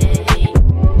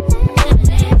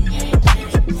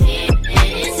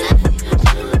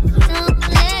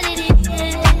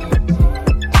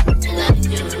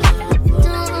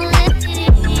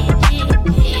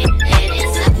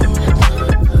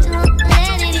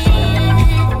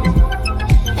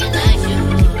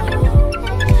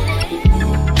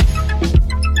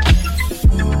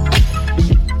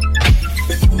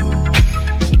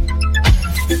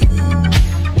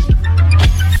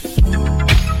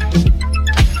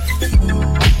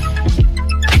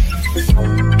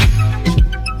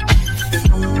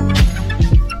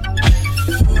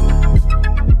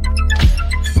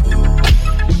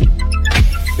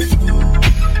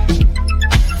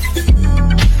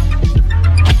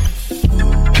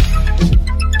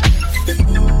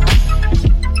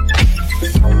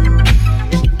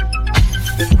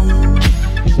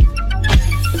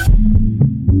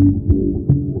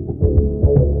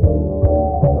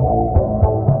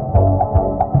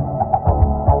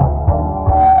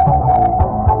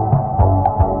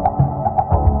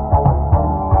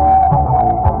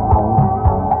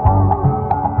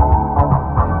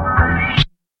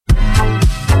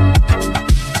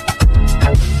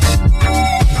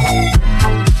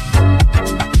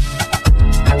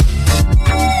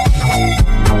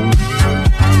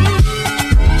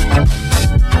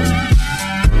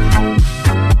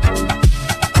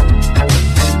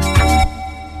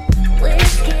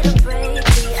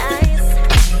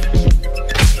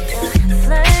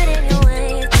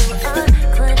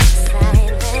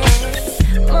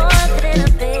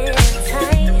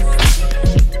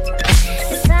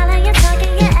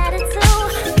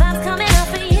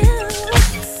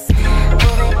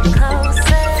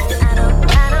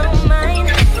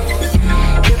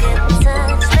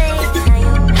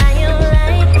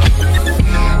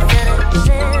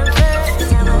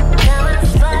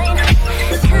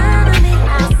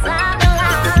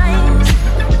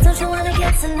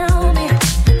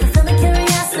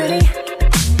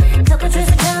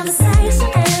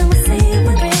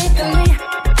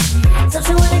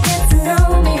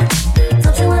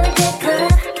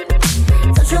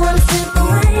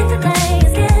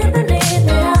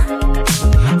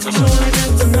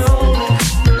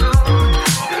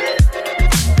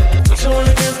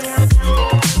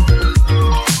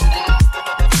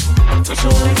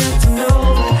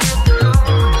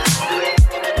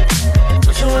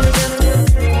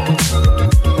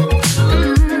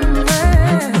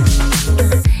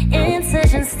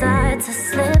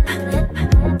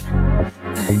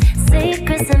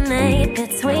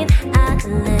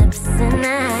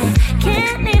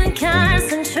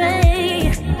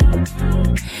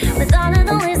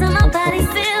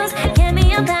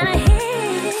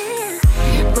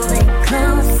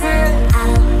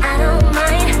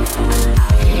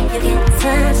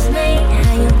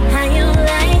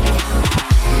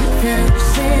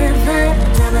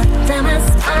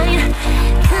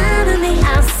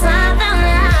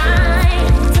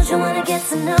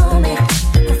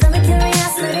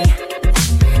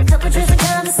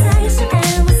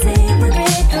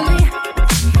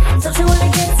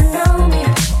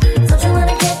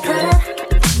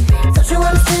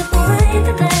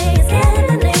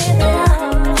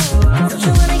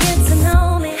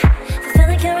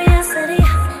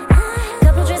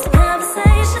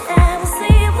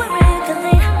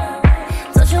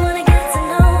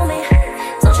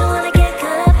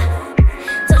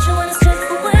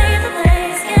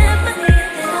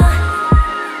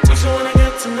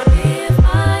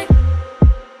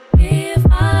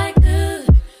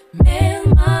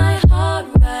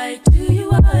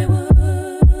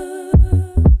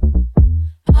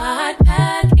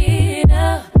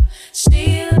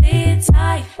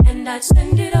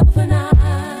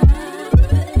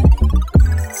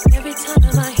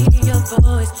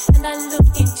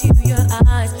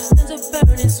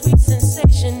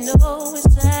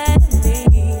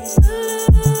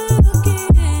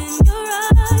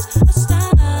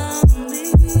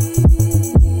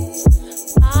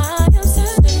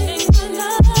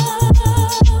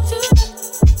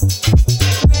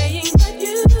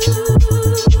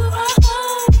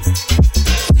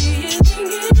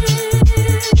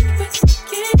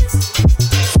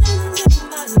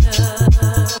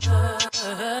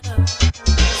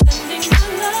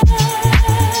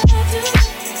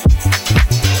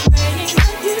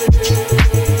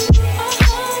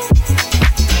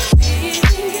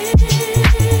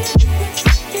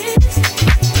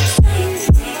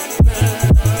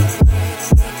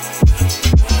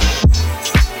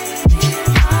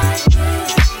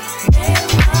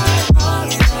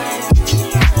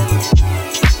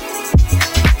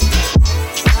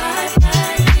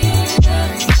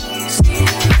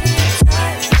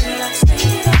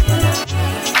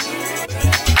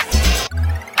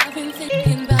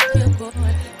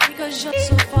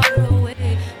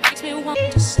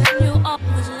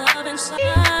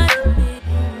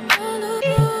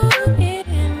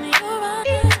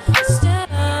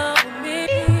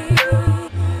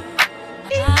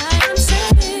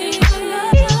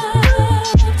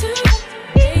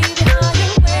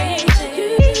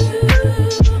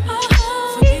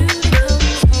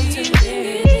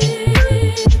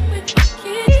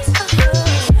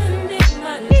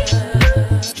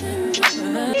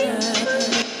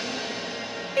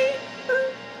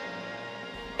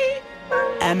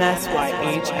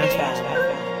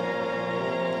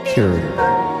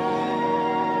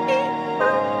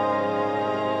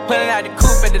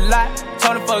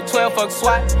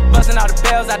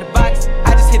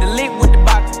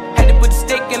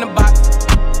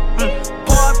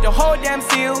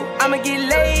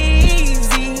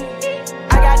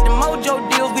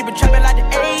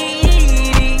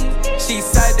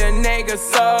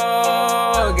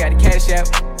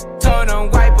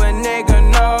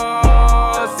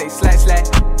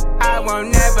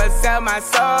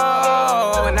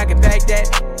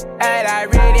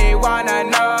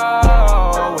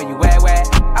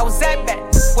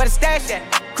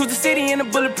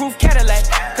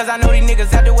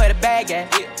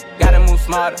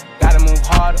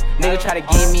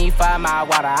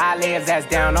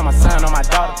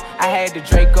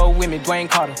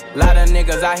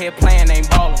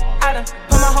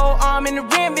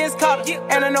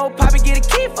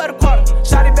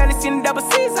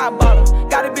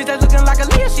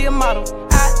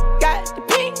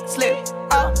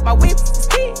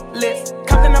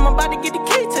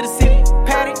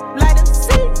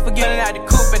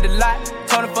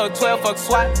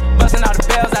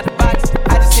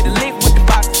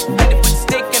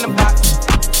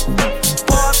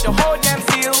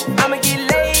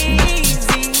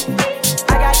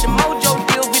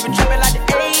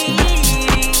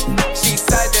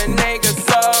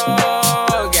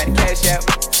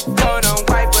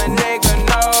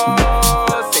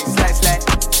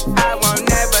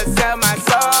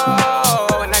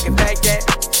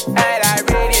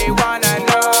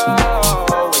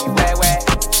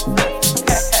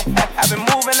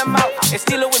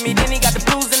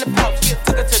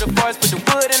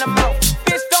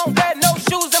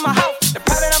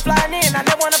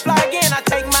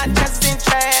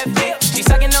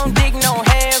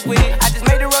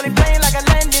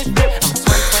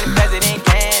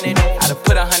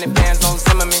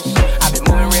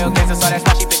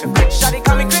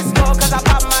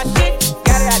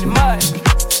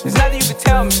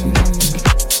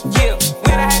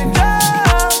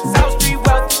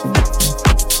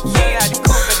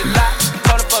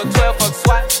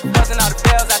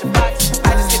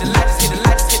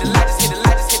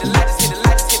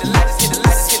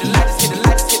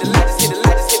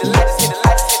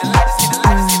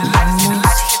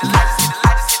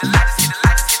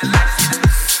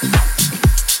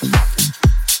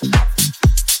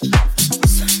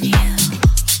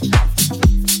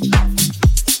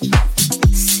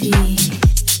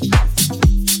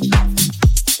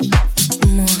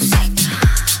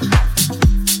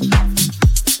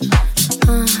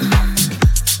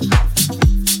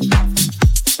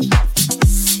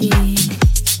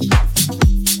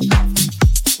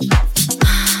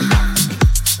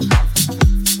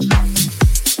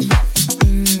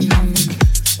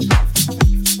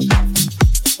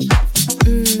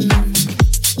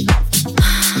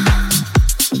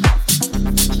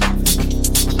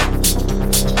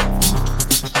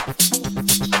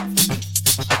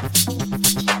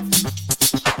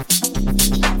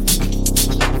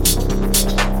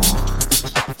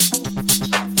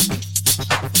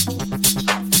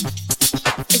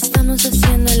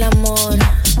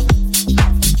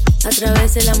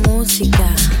 de la música.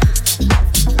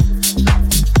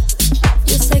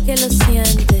 Yo sé que lo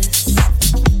sientes,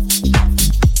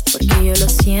 porque yo lo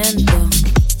siento.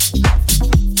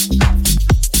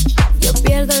 Yo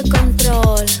pierdo el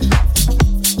control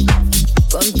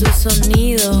con tu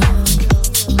sonido.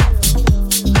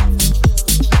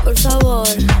 Por favor,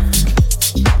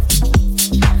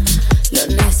 lo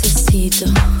necesito.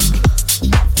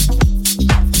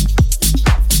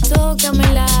 Tócame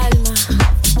el alma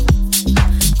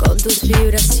con tus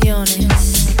vibraciones.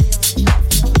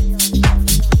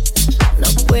 No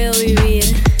puedo vivir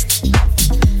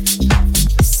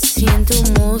sin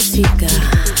tu música.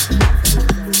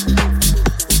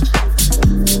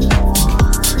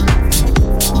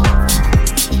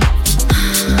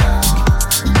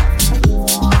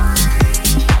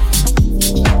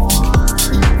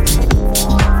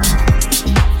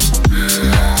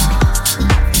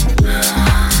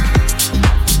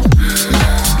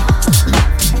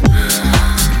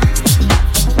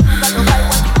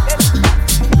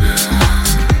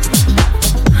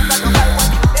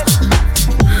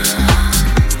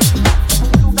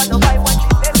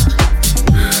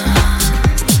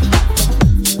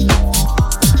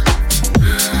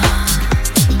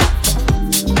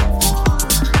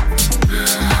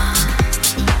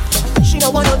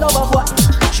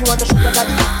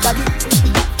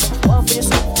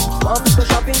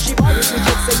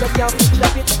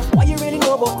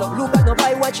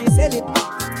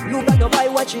 Look at no buy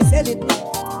what she sell it.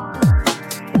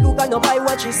 Look at no buy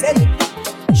what she sell it.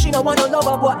 She no want no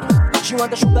lover boy. She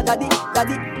want a sugar daddy,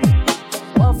 daddy.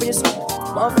 Want for your sweet,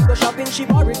 want for go shopping. She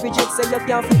borrowed reject, say you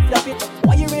can't flip flop it.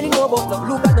 What you really know about love?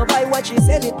 Look at no buy what she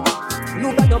sell it.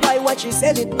 Look at no buy what she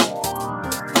sell it.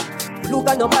 Look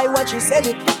at no buy what she sell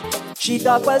it. She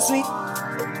talk well sweet.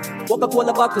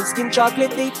 Coca-Cola bottle, skin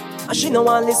chocolate deep. And she no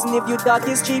want listen if you talk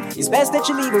is cheap. It's best that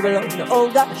you leave her alone. Oh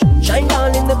gosh, shine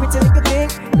down in the pretty little thing.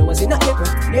 No one's in a paper,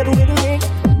 never with a ring.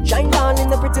 Shine down in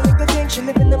the pretty little thing. She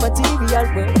live in the material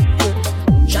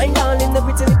world. Shine down in the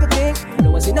pretty little thing.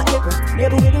 No one's in a paper,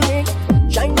 never with a ring.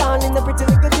 Shine down in the pretty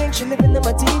little thing. She live in the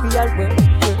material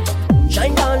world.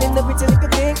 Shine down in the pretty little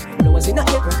thing. No one's in a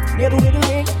paper, never with a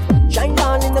ring. Shine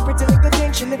down in the pretty little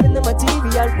thing. She live in the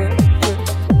material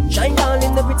world. Shine down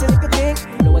in the pretty little thing.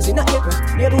 No one's in a paper,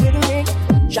 never with a ring.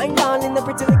 Shine down in the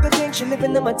pretty little thing. She live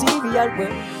in the material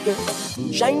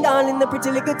world. Shine down in the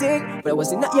pretty little thing. But I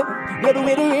was in a paper, never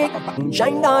with a ring.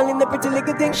 Shine down in the pretty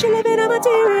little thing. She live in the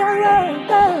material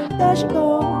world. There she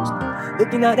goes,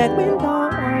 looking out that window.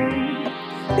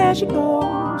 There she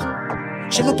goes.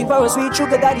 She looking for a sweet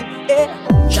sugar daddy. Yeah.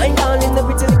 Shine down in the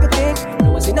pretty little thing.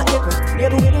 No one's in a paper,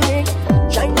 never with a ring.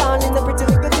 Shine down in the pretty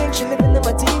little thing. She live in the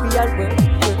material world.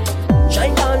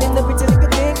 Shine down in the pretty little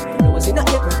thing. No one's in a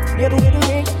paper, never with a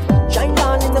ring. Shine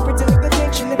down in the pretty little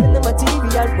thing. She live in the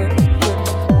material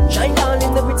world. Shine down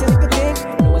in the pretty little thing.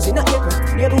 No one's in a paper,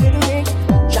 never with a ring.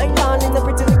 Shine down in the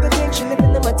pretty little thing. She live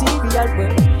in the material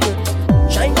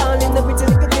world. Shine down in the pretty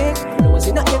little thing. No one's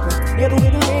in a paper, never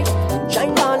with a ring.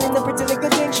 Shine down in the pretty little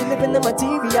thing. She live in the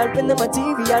material, in the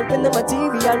material, in the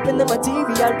material, in the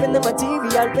material, in the material, in the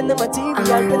material, in the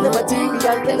material, in the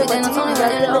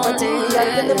material,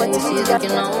 in the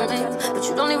material. But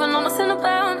you don't even know nothing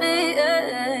about me.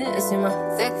 You see my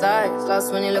thick thighs,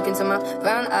 lost when you look into my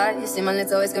brown eyes. You see my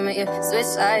lips always commit you switch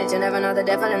sides. You never know the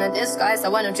devil in a disguise. So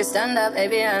why don't you stand up,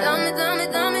 baby? Tell me,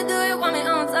 do you want me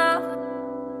on top?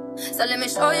 So let me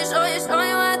show you.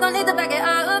 I don't need to back it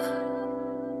up.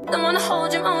 Don't wanna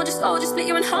hold you more, just split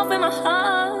you in half with my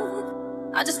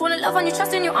heart. I just wanna love on you,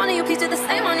 trust in you, honor you, please do the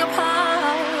same on your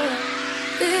part.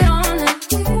 Be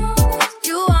honest,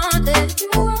 you want it,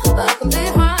 but I can be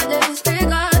heartless,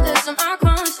 regardless of my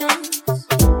conscience.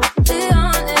 Be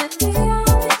honest,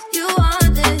 you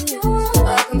want it, but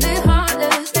I can be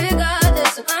heartless,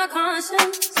 regardless of my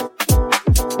conscience.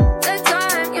 Take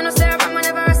time, you know, stare around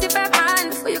whenever I see back mine.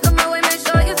 Before you come my way, make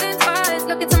sure you think twice.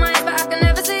 Look into my eyes, but I can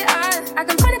never see eyes. I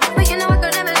can point it, but you know I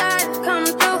could never lie. Come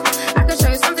through, I can show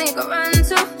you something you can run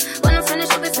to. When I'm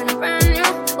finished, you'll be feeling brand new.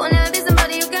 Won't never be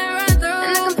somebody you can run through.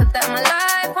 And I can put that in my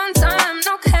life one time,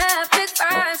 no cap, big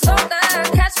five, so that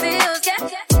catch feels, yeah.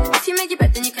 If you make your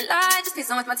bed, then you can lie. Just please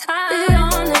don't waste my time. Be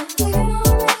honest,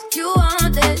 you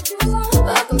want it,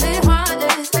 but I can be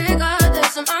heartless,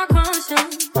 regardless of my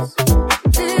conscience.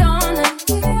 Be honest,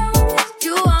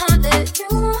 you want it,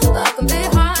 but I can be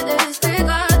heartless,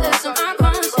 regardless of my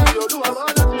conscience.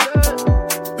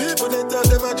 People they talk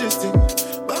them majestic,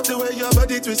 but the way your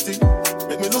body twisting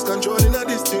make me lose control in a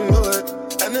this thing, Lord.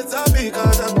 And it's all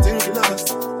because I'm thinking of us.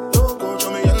 Don't go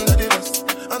show me under the bus.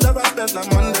 Under respect, I'm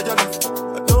under your love.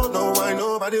 I don't know why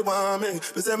nobody want me.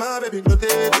 But say my baby, no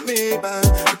they with me back.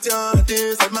 It's your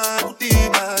things and my booty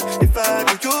back. If I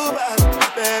do you back,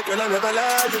 back when I never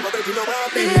lie, you already know I'll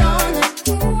be honest.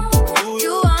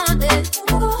 You want it,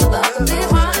 but I can be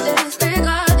heartless,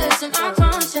 regardless of my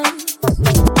conscience.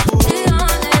 Be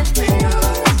honest,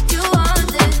 you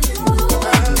want it, but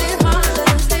I can be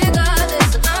heartless, regardless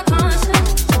of my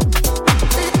conscience.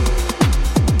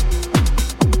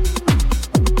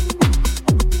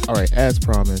 All right, as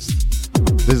promised,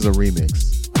 this is a remix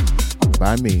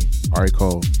by me, Ari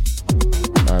Cole.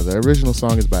 The original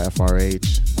song is by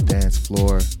FRH, Dance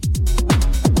Floor.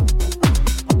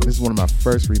 This is one of my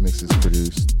first remixes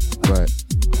produced, but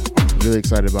I'm really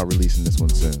excited about releasing this one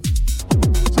soon.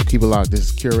 So keep it locked. This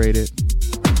is Curated,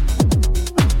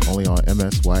 only on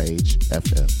MSYH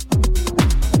FM.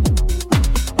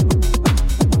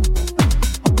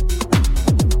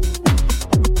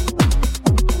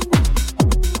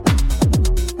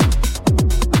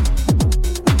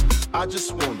 I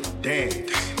just wanna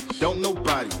dance, don't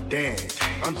nobody dance.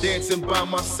 I'm dancing by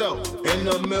myself in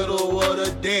the middle of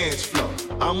the dance floor.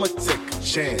 I'ma take a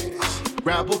chance,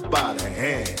 grab her by the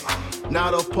hand.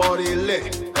 Now the party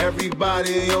lit,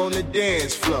 everybody on the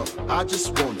dance floor. I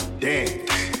just wanna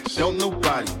dance, don't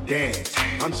nobody dance.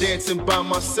 I'm dancing by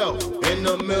myself in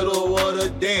the middle of the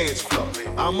dance floor.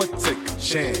 I'ma take a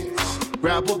chance,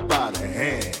 grab her by the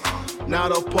hand. Now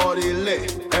the party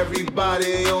lit,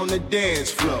 everybody on the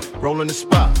dance floor. Rolling the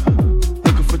spot,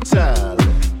 looking for talent.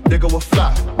 nigga will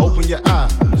fly. Open your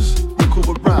eyes, look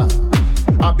who arrived.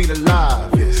 I'll be alive,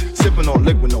 yeah. Sipping on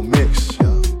liquid, no mix.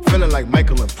 Feeling like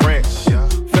Michael and Prince.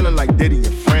 Feeling like Diddy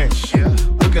and French.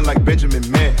 Looking like Benjamin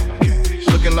Mint.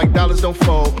 Looking like dollars don't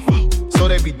fold. So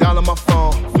they be dialing my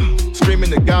phone.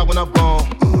 Screaming to God when I'm gone.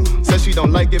 Says she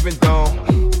don't like giving dome.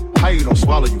 How you don't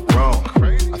swallow, you grown.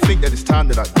 I think that it's time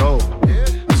that I go.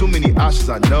 Too many options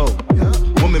I know.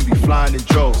 Women be flying in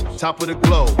droves. Top of the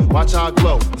globe, watch how I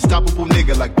glow. Unstoppable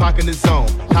nigga like Pac in the zone.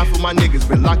 Half of my niggas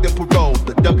been locked in parole.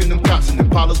 The ducking them cops and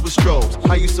Impalas with strobes.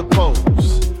 How you suppose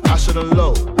I should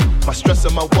unload my stress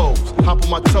and my woes? Hop on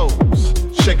my toes,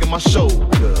 shaking my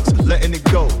shoulders, letting it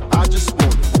go. I just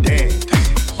wanna dance.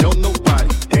 Don't nobody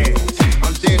dance.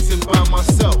 I'm dancing by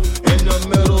myself in the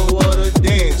middle of the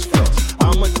dance floor.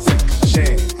 I'ma take a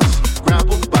chance, grab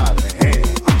her by the hand.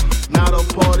 Now the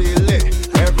party lit,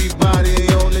 everybody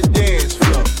on the dance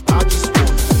floor. I just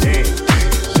wanna dance,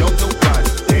 don't nobody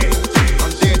dance.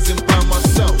 I'm dancing by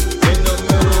myself in the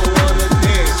middle of the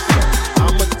dance floor.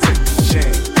 I'ma take a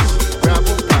chance, grab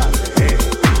her by the hand.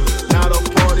 Now the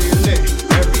party lit,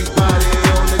 everybody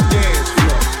on the dance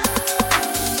floor.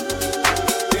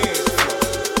 Dance floor,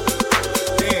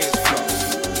 dance floor, dance floor,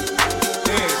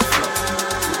 dance floor.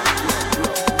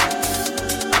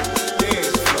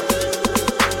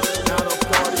 Now the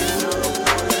party lit.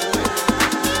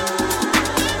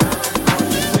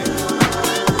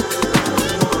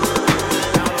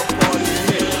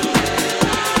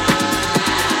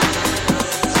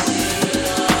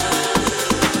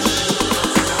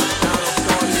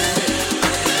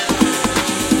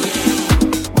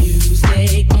 You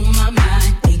stay on my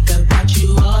mind, think about you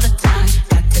all the time.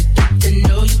 Got to get to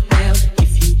know you well.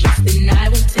 If you kiss, then I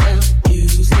will tell. You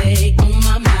stay on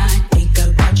my mind, think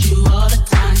about you all the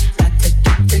time. Got to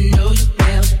get to know you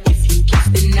well. If you kiss,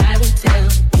 then I will tell.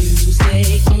 You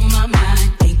stay on my mind,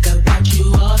 think about you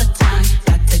all the time.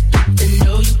 Got to get to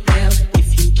know you well. If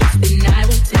you kiss, then I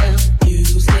will tell. You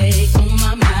stay on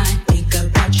my mind, think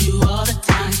about you all the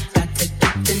time. Got to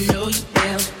get to know you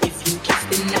well. If you kiss,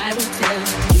 then I will tell.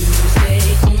 You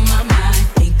stay on my mind,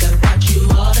 think about you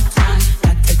all the time.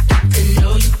 Got to get to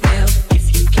know you well. If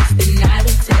you kiss, then I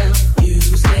will tell. You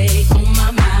stay on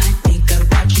my mind, think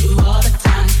about you all the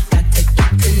time. Got to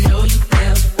get to know you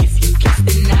well. If you kiss,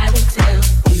 then I will tell.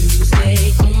 You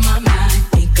stay on my mind,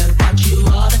 think about you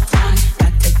all the time.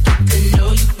 Got to get to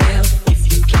know you well. If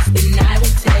you kiss, then I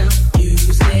will tell. You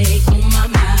stay on my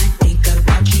mind, think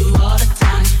about you all the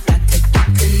time. Got to get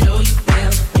to know you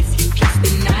well. If you kiss,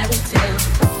 then I will tell.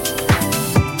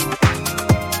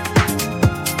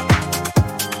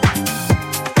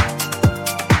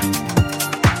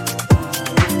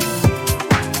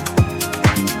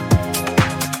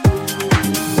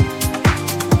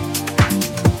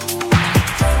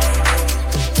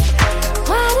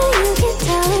 Why do you keep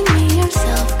telling me you're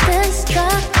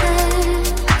self-destructive?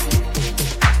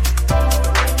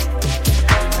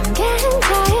 I'm getting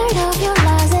tired of your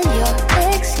lies and your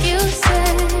excuses.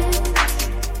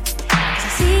 'Cause I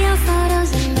see your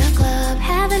photos in the club,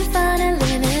 having fun and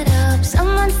living it up.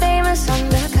 Someone famous on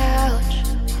the couch.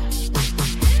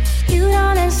 You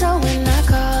don't answer when I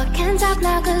call. Can't talk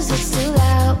now 'cause it's too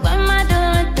loud. What am I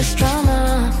doing with this drama?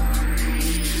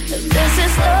 If this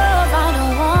is love, I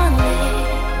don't want it.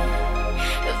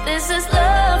 If this is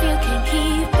love, you can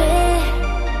keep it.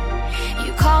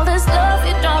 You call this love,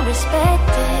 you don't respect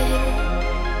it.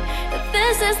 If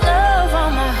this is love,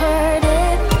 I'ma hurt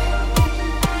it.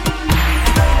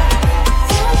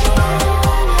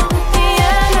 The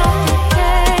end of the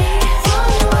day,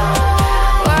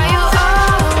 were you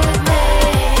all with me?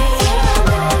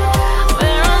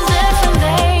 We're on different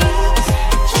days,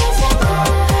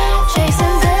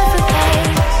 chasing different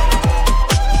things.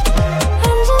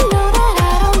 And you know that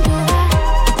I don't do that.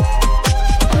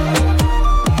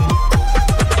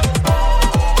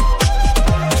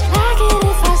 Like it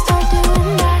if I start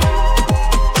doing that.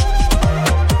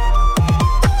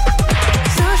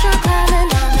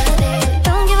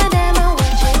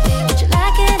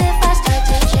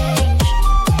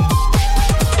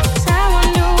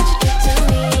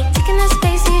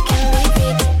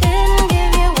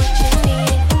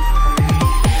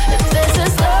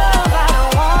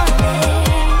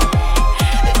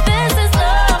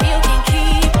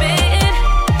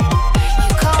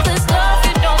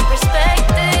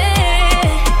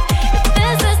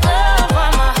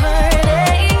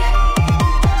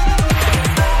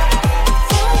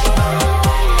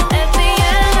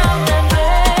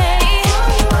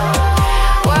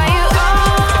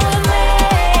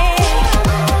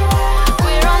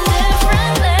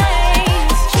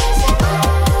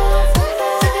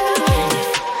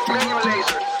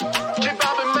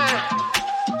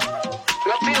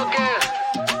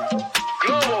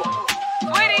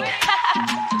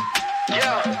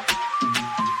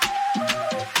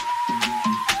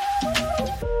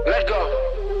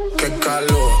 qué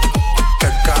calor.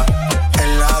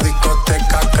 En la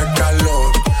discoteca, qué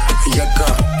calor. Y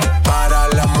acá, para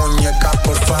la muñeca,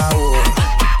 por favor.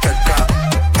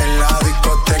 En la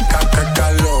discoteca, qué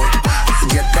calor.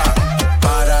 Y acá,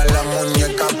 para la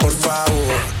muñeca, por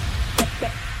favor.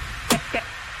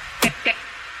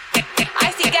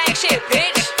 I see gang shit,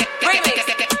 bitch. Remix,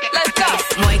 let's go.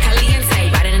 Muy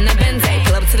caliente, riding in the Benz.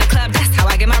 Pull up to the club, that's how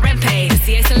I get my rent paid.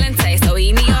 Si excelente, so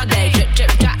eat me all day. Drip,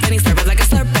 drip, drop, and he serve it like a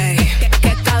Slurpee.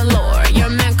 Que calor, your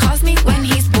man calls me when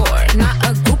he's bored. Not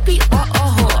a groupie or a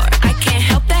whore. I can't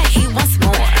help that he wants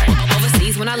more.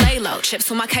 Overseas when I lay low, chips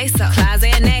with my queso. Plaza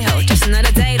and Ajo, just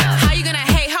another day though. How you gonna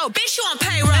hate ho? Bitch, you on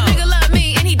payroll. That nigga love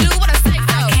me and he do what I say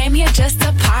so. I came here just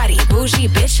to party. Bougie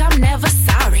bitch, I'm never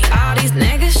sorry. All these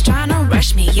niggas tryna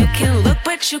rush me. You can look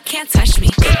but you can't touch me.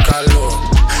 Qué calor,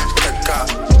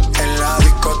 en la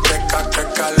discoteca, qué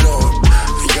calor.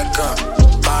 Y acá,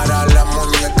 para la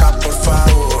muñeca, por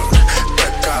favor.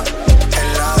 En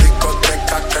la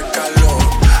discoteca, qué calor.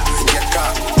 Y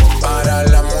acá, para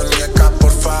la muñeca,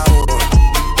 por favor.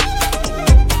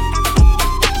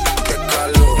 Qué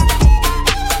calor.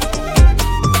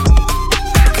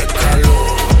 Qué calor.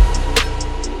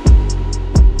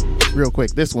 Real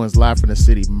quick, this one's live from the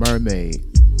city, Mermaid.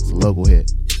 It's a local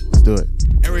hit. Let's do it.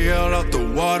 Ariel out the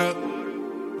water,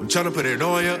 I'm tryna put it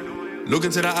on ya. Look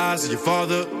into the eyes of your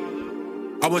father.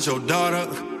 I want your daughter,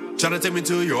 tryna take me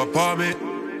to your apartment.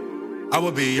 I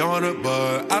would be on it,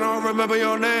 but I don't remember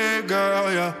your name,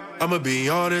 girl, yeah. I'ma be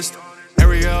honest.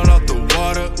 Ariel out the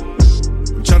water,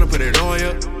 I'm tryna put it on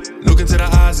ya. Look into the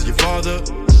eyes of your father.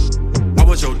 I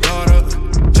want your daughter,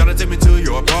 tryna take me to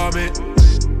your apartment.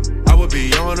 I would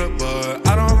be on it, but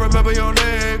I don't remember your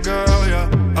name, girl, yeah.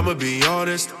 I'ma be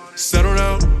honest. Settle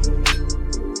down.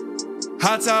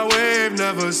 Hot tide wave,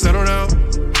 never settle down.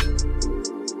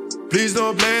 Please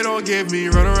don't play, don't give me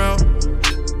run around.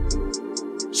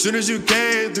 Soon as you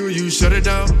came through, you shut it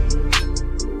down.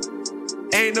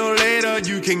 Ain't no later,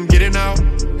 you can get it now.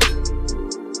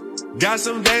 Got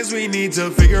some things we need to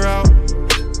figure out.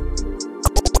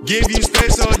 Give you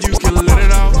space so you can let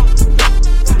it out.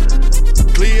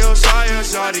 Cleo, Shia,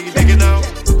 Shawty, digging out.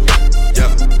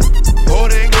 Yeah.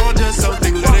 Holding on to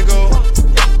something, let it go.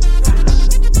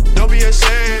 Don't be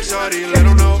ashamed, Shawty, let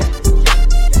them know.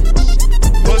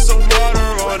 Put some water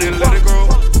on it, let it grow.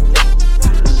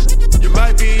 You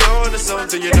might be on to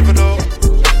something, you never know.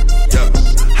 Yeah.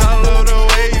 I love the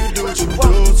way you do what you do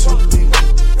to me.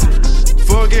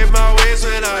 Forget my ways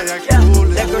when I act cool.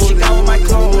 That girl, she got with my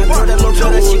clone. I know that little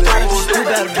girl that she got, just do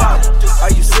better.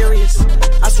 Are you serious?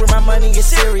 I swear my money is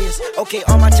serious. Okay,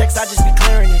 all my checks, I just be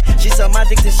clearing it. She suck my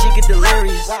dick till she get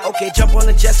delirious. Okay, jump on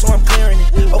the jet so I'm clearing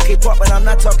it. Okay, pop, but I'm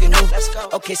not talking new.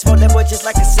 Okay, smoke that boy just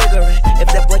like a cigarette. If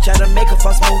that boy try to make a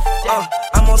fuss move,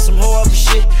 I'm on some whole other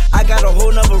shit. I got a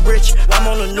whole nother rich. I'm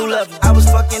on a new level. I was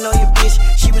fucking on your bitch.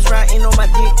 She was riding on my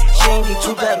dick. She ain't need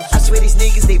two pedals. I swear these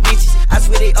niggas, they bitches. I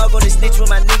swear they all gonna snitch when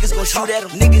my niggas gon' shoot at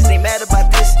them. Niggas, they mad about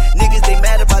this. Niggas, they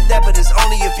mad about that, but it's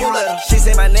only if you let them. She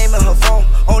say my name in her phone.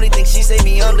 Only thing she say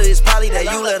me under is probably that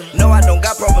you let her. No, I don't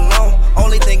got provolone.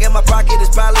 Only thing in my pocket is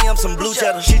probably some blue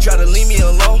cheddar. She try to leave me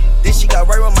alone. Then she got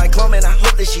right with my clone, and I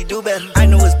hope that she do better. I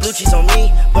know it's blue cheese on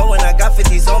me, but when I got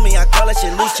 50s on me, I call that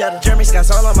shit loose cheddar. Jeremy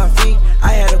Scott's all on my feet.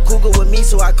 I had a cougar with me,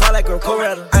 so I call that girl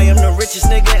Coretta. I am the richest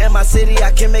nigga in my city.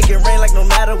 I can make it rain like no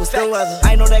matter what's the weather.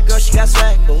 I know that girl, she got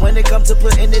swag, but when it come to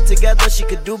putting it together, she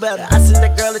could do better. I sent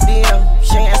that girl a DM.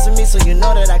 She ain't answer me, so you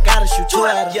know that I gotta shoot two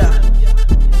at her. Yeah.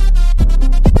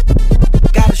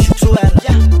 Gotta shoot two at her.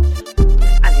 Yeah.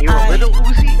 I need a little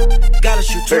Uzi. Gotta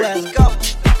shoot two at her. Go.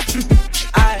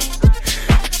 Aight.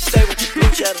 Stay with the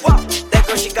blue cheddar. Wow. That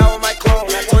girl, she got with my clone.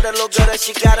 I told that little girl that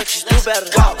she got it, she's do better.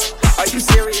 Wow. Are you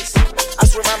serious? I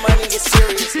swear my money is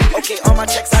serious. Okay, all my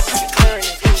checks, I just be clearing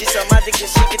it. She suck my dick and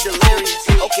she get delirious.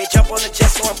 Okay, jump on the jet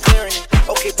so I'm clearing it.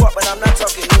 Okay, pop, but I'm not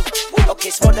talking new. Okay,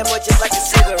 smoke that boy just like a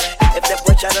cigarette. If that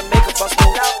boy try to make a fuss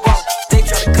move, they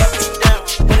try to cut me down.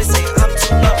 When they say I'm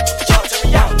too low, y'all turn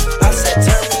me out. I said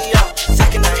turn me out. I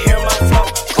cannot hear my flow.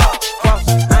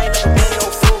 I ain't never been no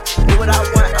fool. Do what I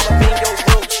want, I'ma be in your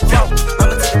rules.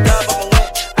 I'ma take the dub, I'ma win.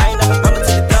 I'ma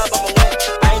take the dub, I'ma win.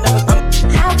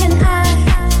 How can I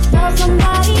love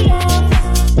somebody else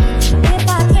if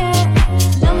I can't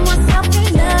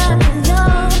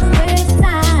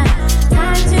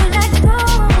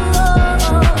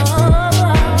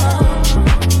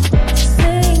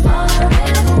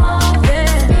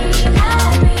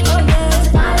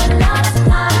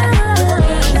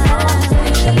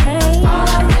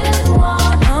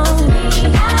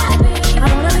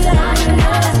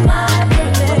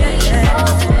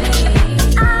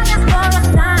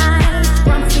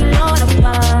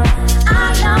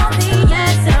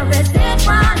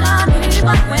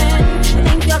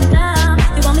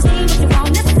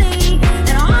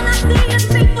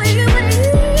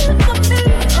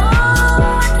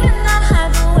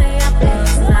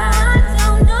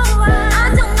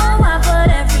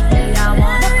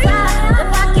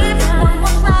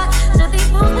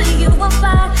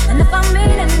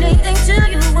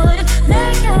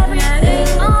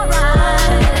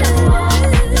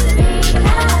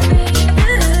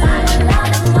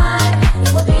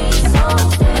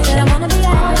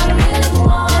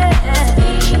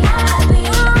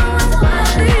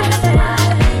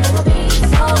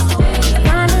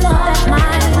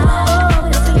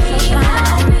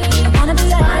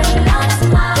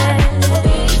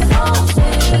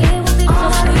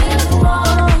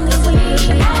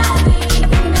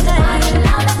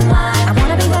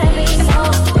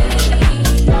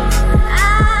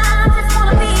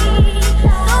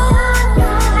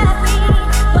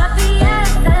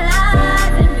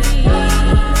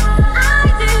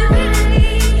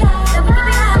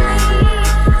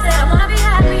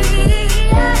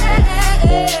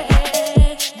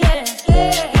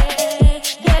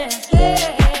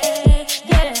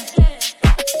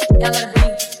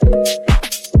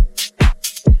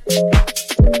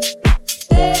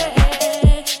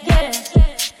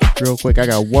Real quick, I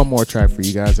got one more track for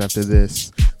you guys after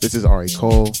this. This is Ari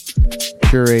Cole.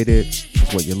 Curated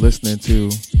is what you're listening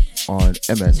to on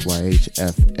MSYH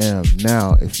FM.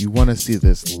 Now, if you want to see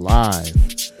this live,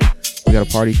 we got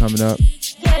a party coming up.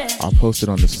 I'll post it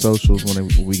on the socials when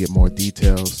we get more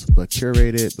details. But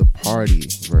Curated, the party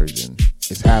version,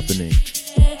 is happening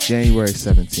January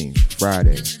 17th,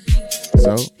 Friday.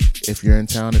 So, if you're in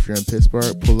town, if you're in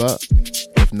Pittsburgh, pull up.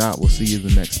 If not, we'll see you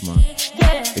the next month.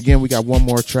 Again, we got one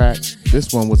more track.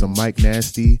 This one was a Mike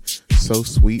Nasty So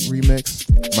Sweet remix.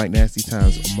 Mike Nasty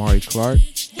times Amari Clark.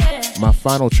 My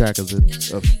final track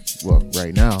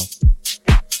right now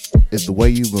is The Way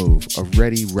You Move, a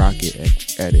Ready Rocket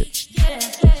edit.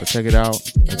 So check it out.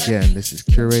 Again, this is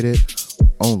Curated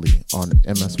only on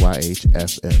MSYH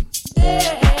FM.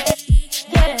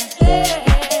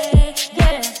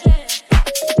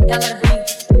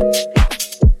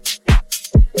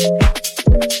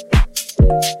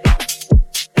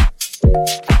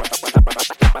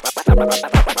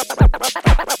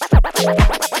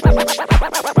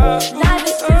 Life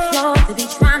is too short to be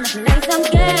trying to play some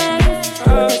games.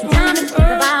 Take time to think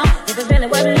about if it really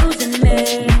was losing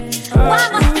me. Why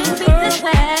must it be this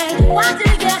way? Why do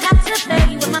you have to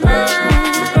play with my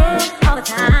mind all the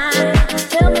time?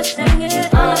 Tell me, sing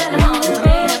it all along.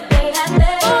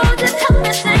 Oh, just help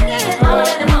me sing it all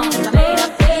along.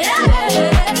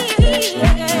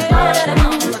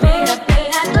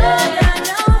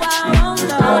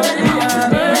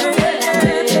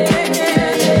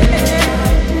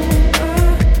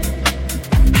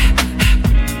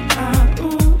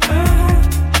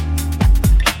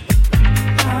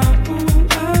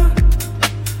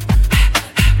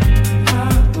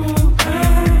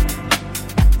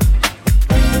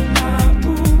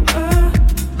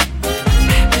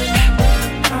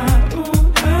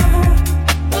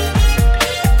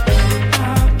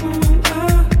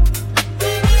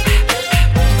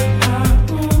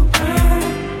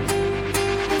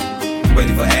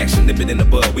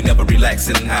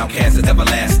 Outcast is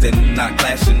everlasting, not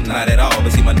clashing, not at all.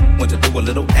 But see, my want to do a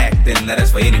little acting. Now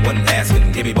that's for anyone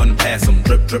asking. Give me one pass 'em.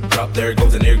 Drip, drip, drop. There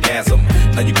goes an orgasm.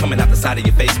 Now you coming out the side of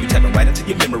your face. We tapping right into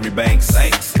your memory banks.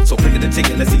 Thanks. So click the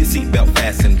ticket. Let's see your seatbelt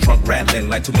fasten. Trunk rattling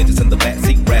like 2 midgets in the back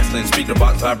seat wrestling. Speaker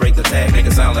box vibrate the tag. Make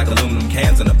it sound like aluminum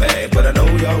cans in a bag. But I know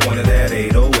y'all wanted that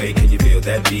 808. Can you feel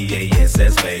that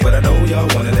BASS bass? But I know y'all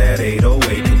wanted that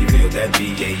 808. Can you feel that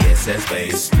BASS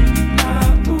bass?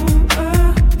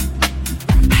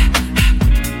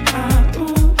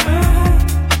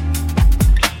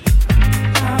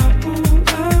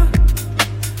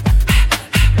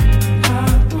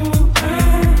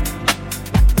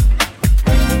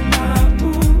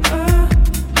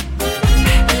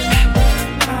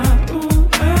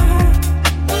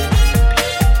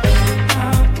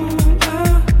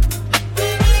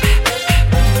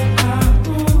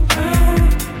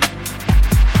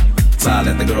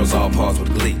 All pause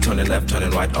with glee, turning left, turning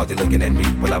right. Are they looking at me?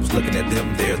 Well, I was looking at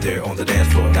them. They're on the dance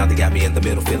floor. Now they got me in the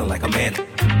middle, feeling like a man.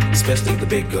 Especially the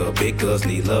big girls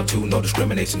need love too. No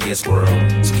discrimination, yes, squirrel.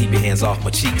 So keep your hands off my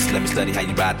cheeks. Let me study how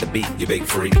you ride the beat. You big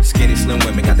freak, skinny, slim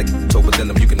women got the toe within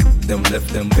them. You can them,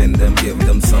 lift them, bend them, give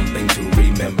them something to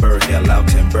remember. Hell out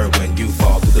timber when you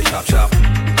fall through the chop.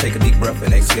 Take a deep breath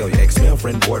and exhale. Your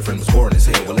ex-girlfriend, boyfriend was boring as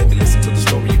hell. Well, let me listen to the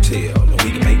story you tell, and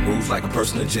we can make moves like a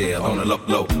person in jail on the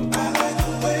low.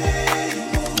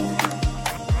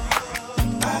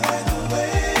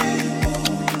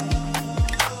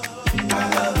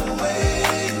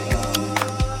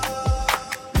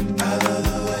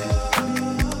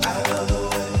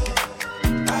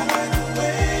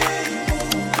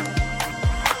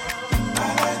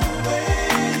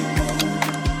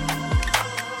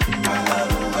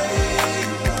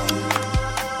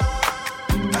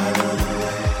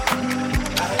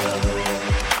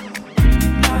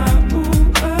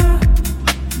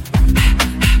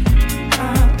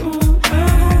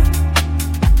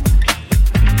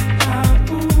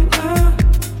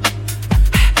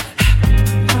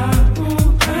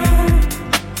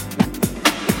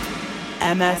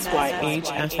 MSYH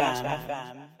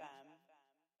FM.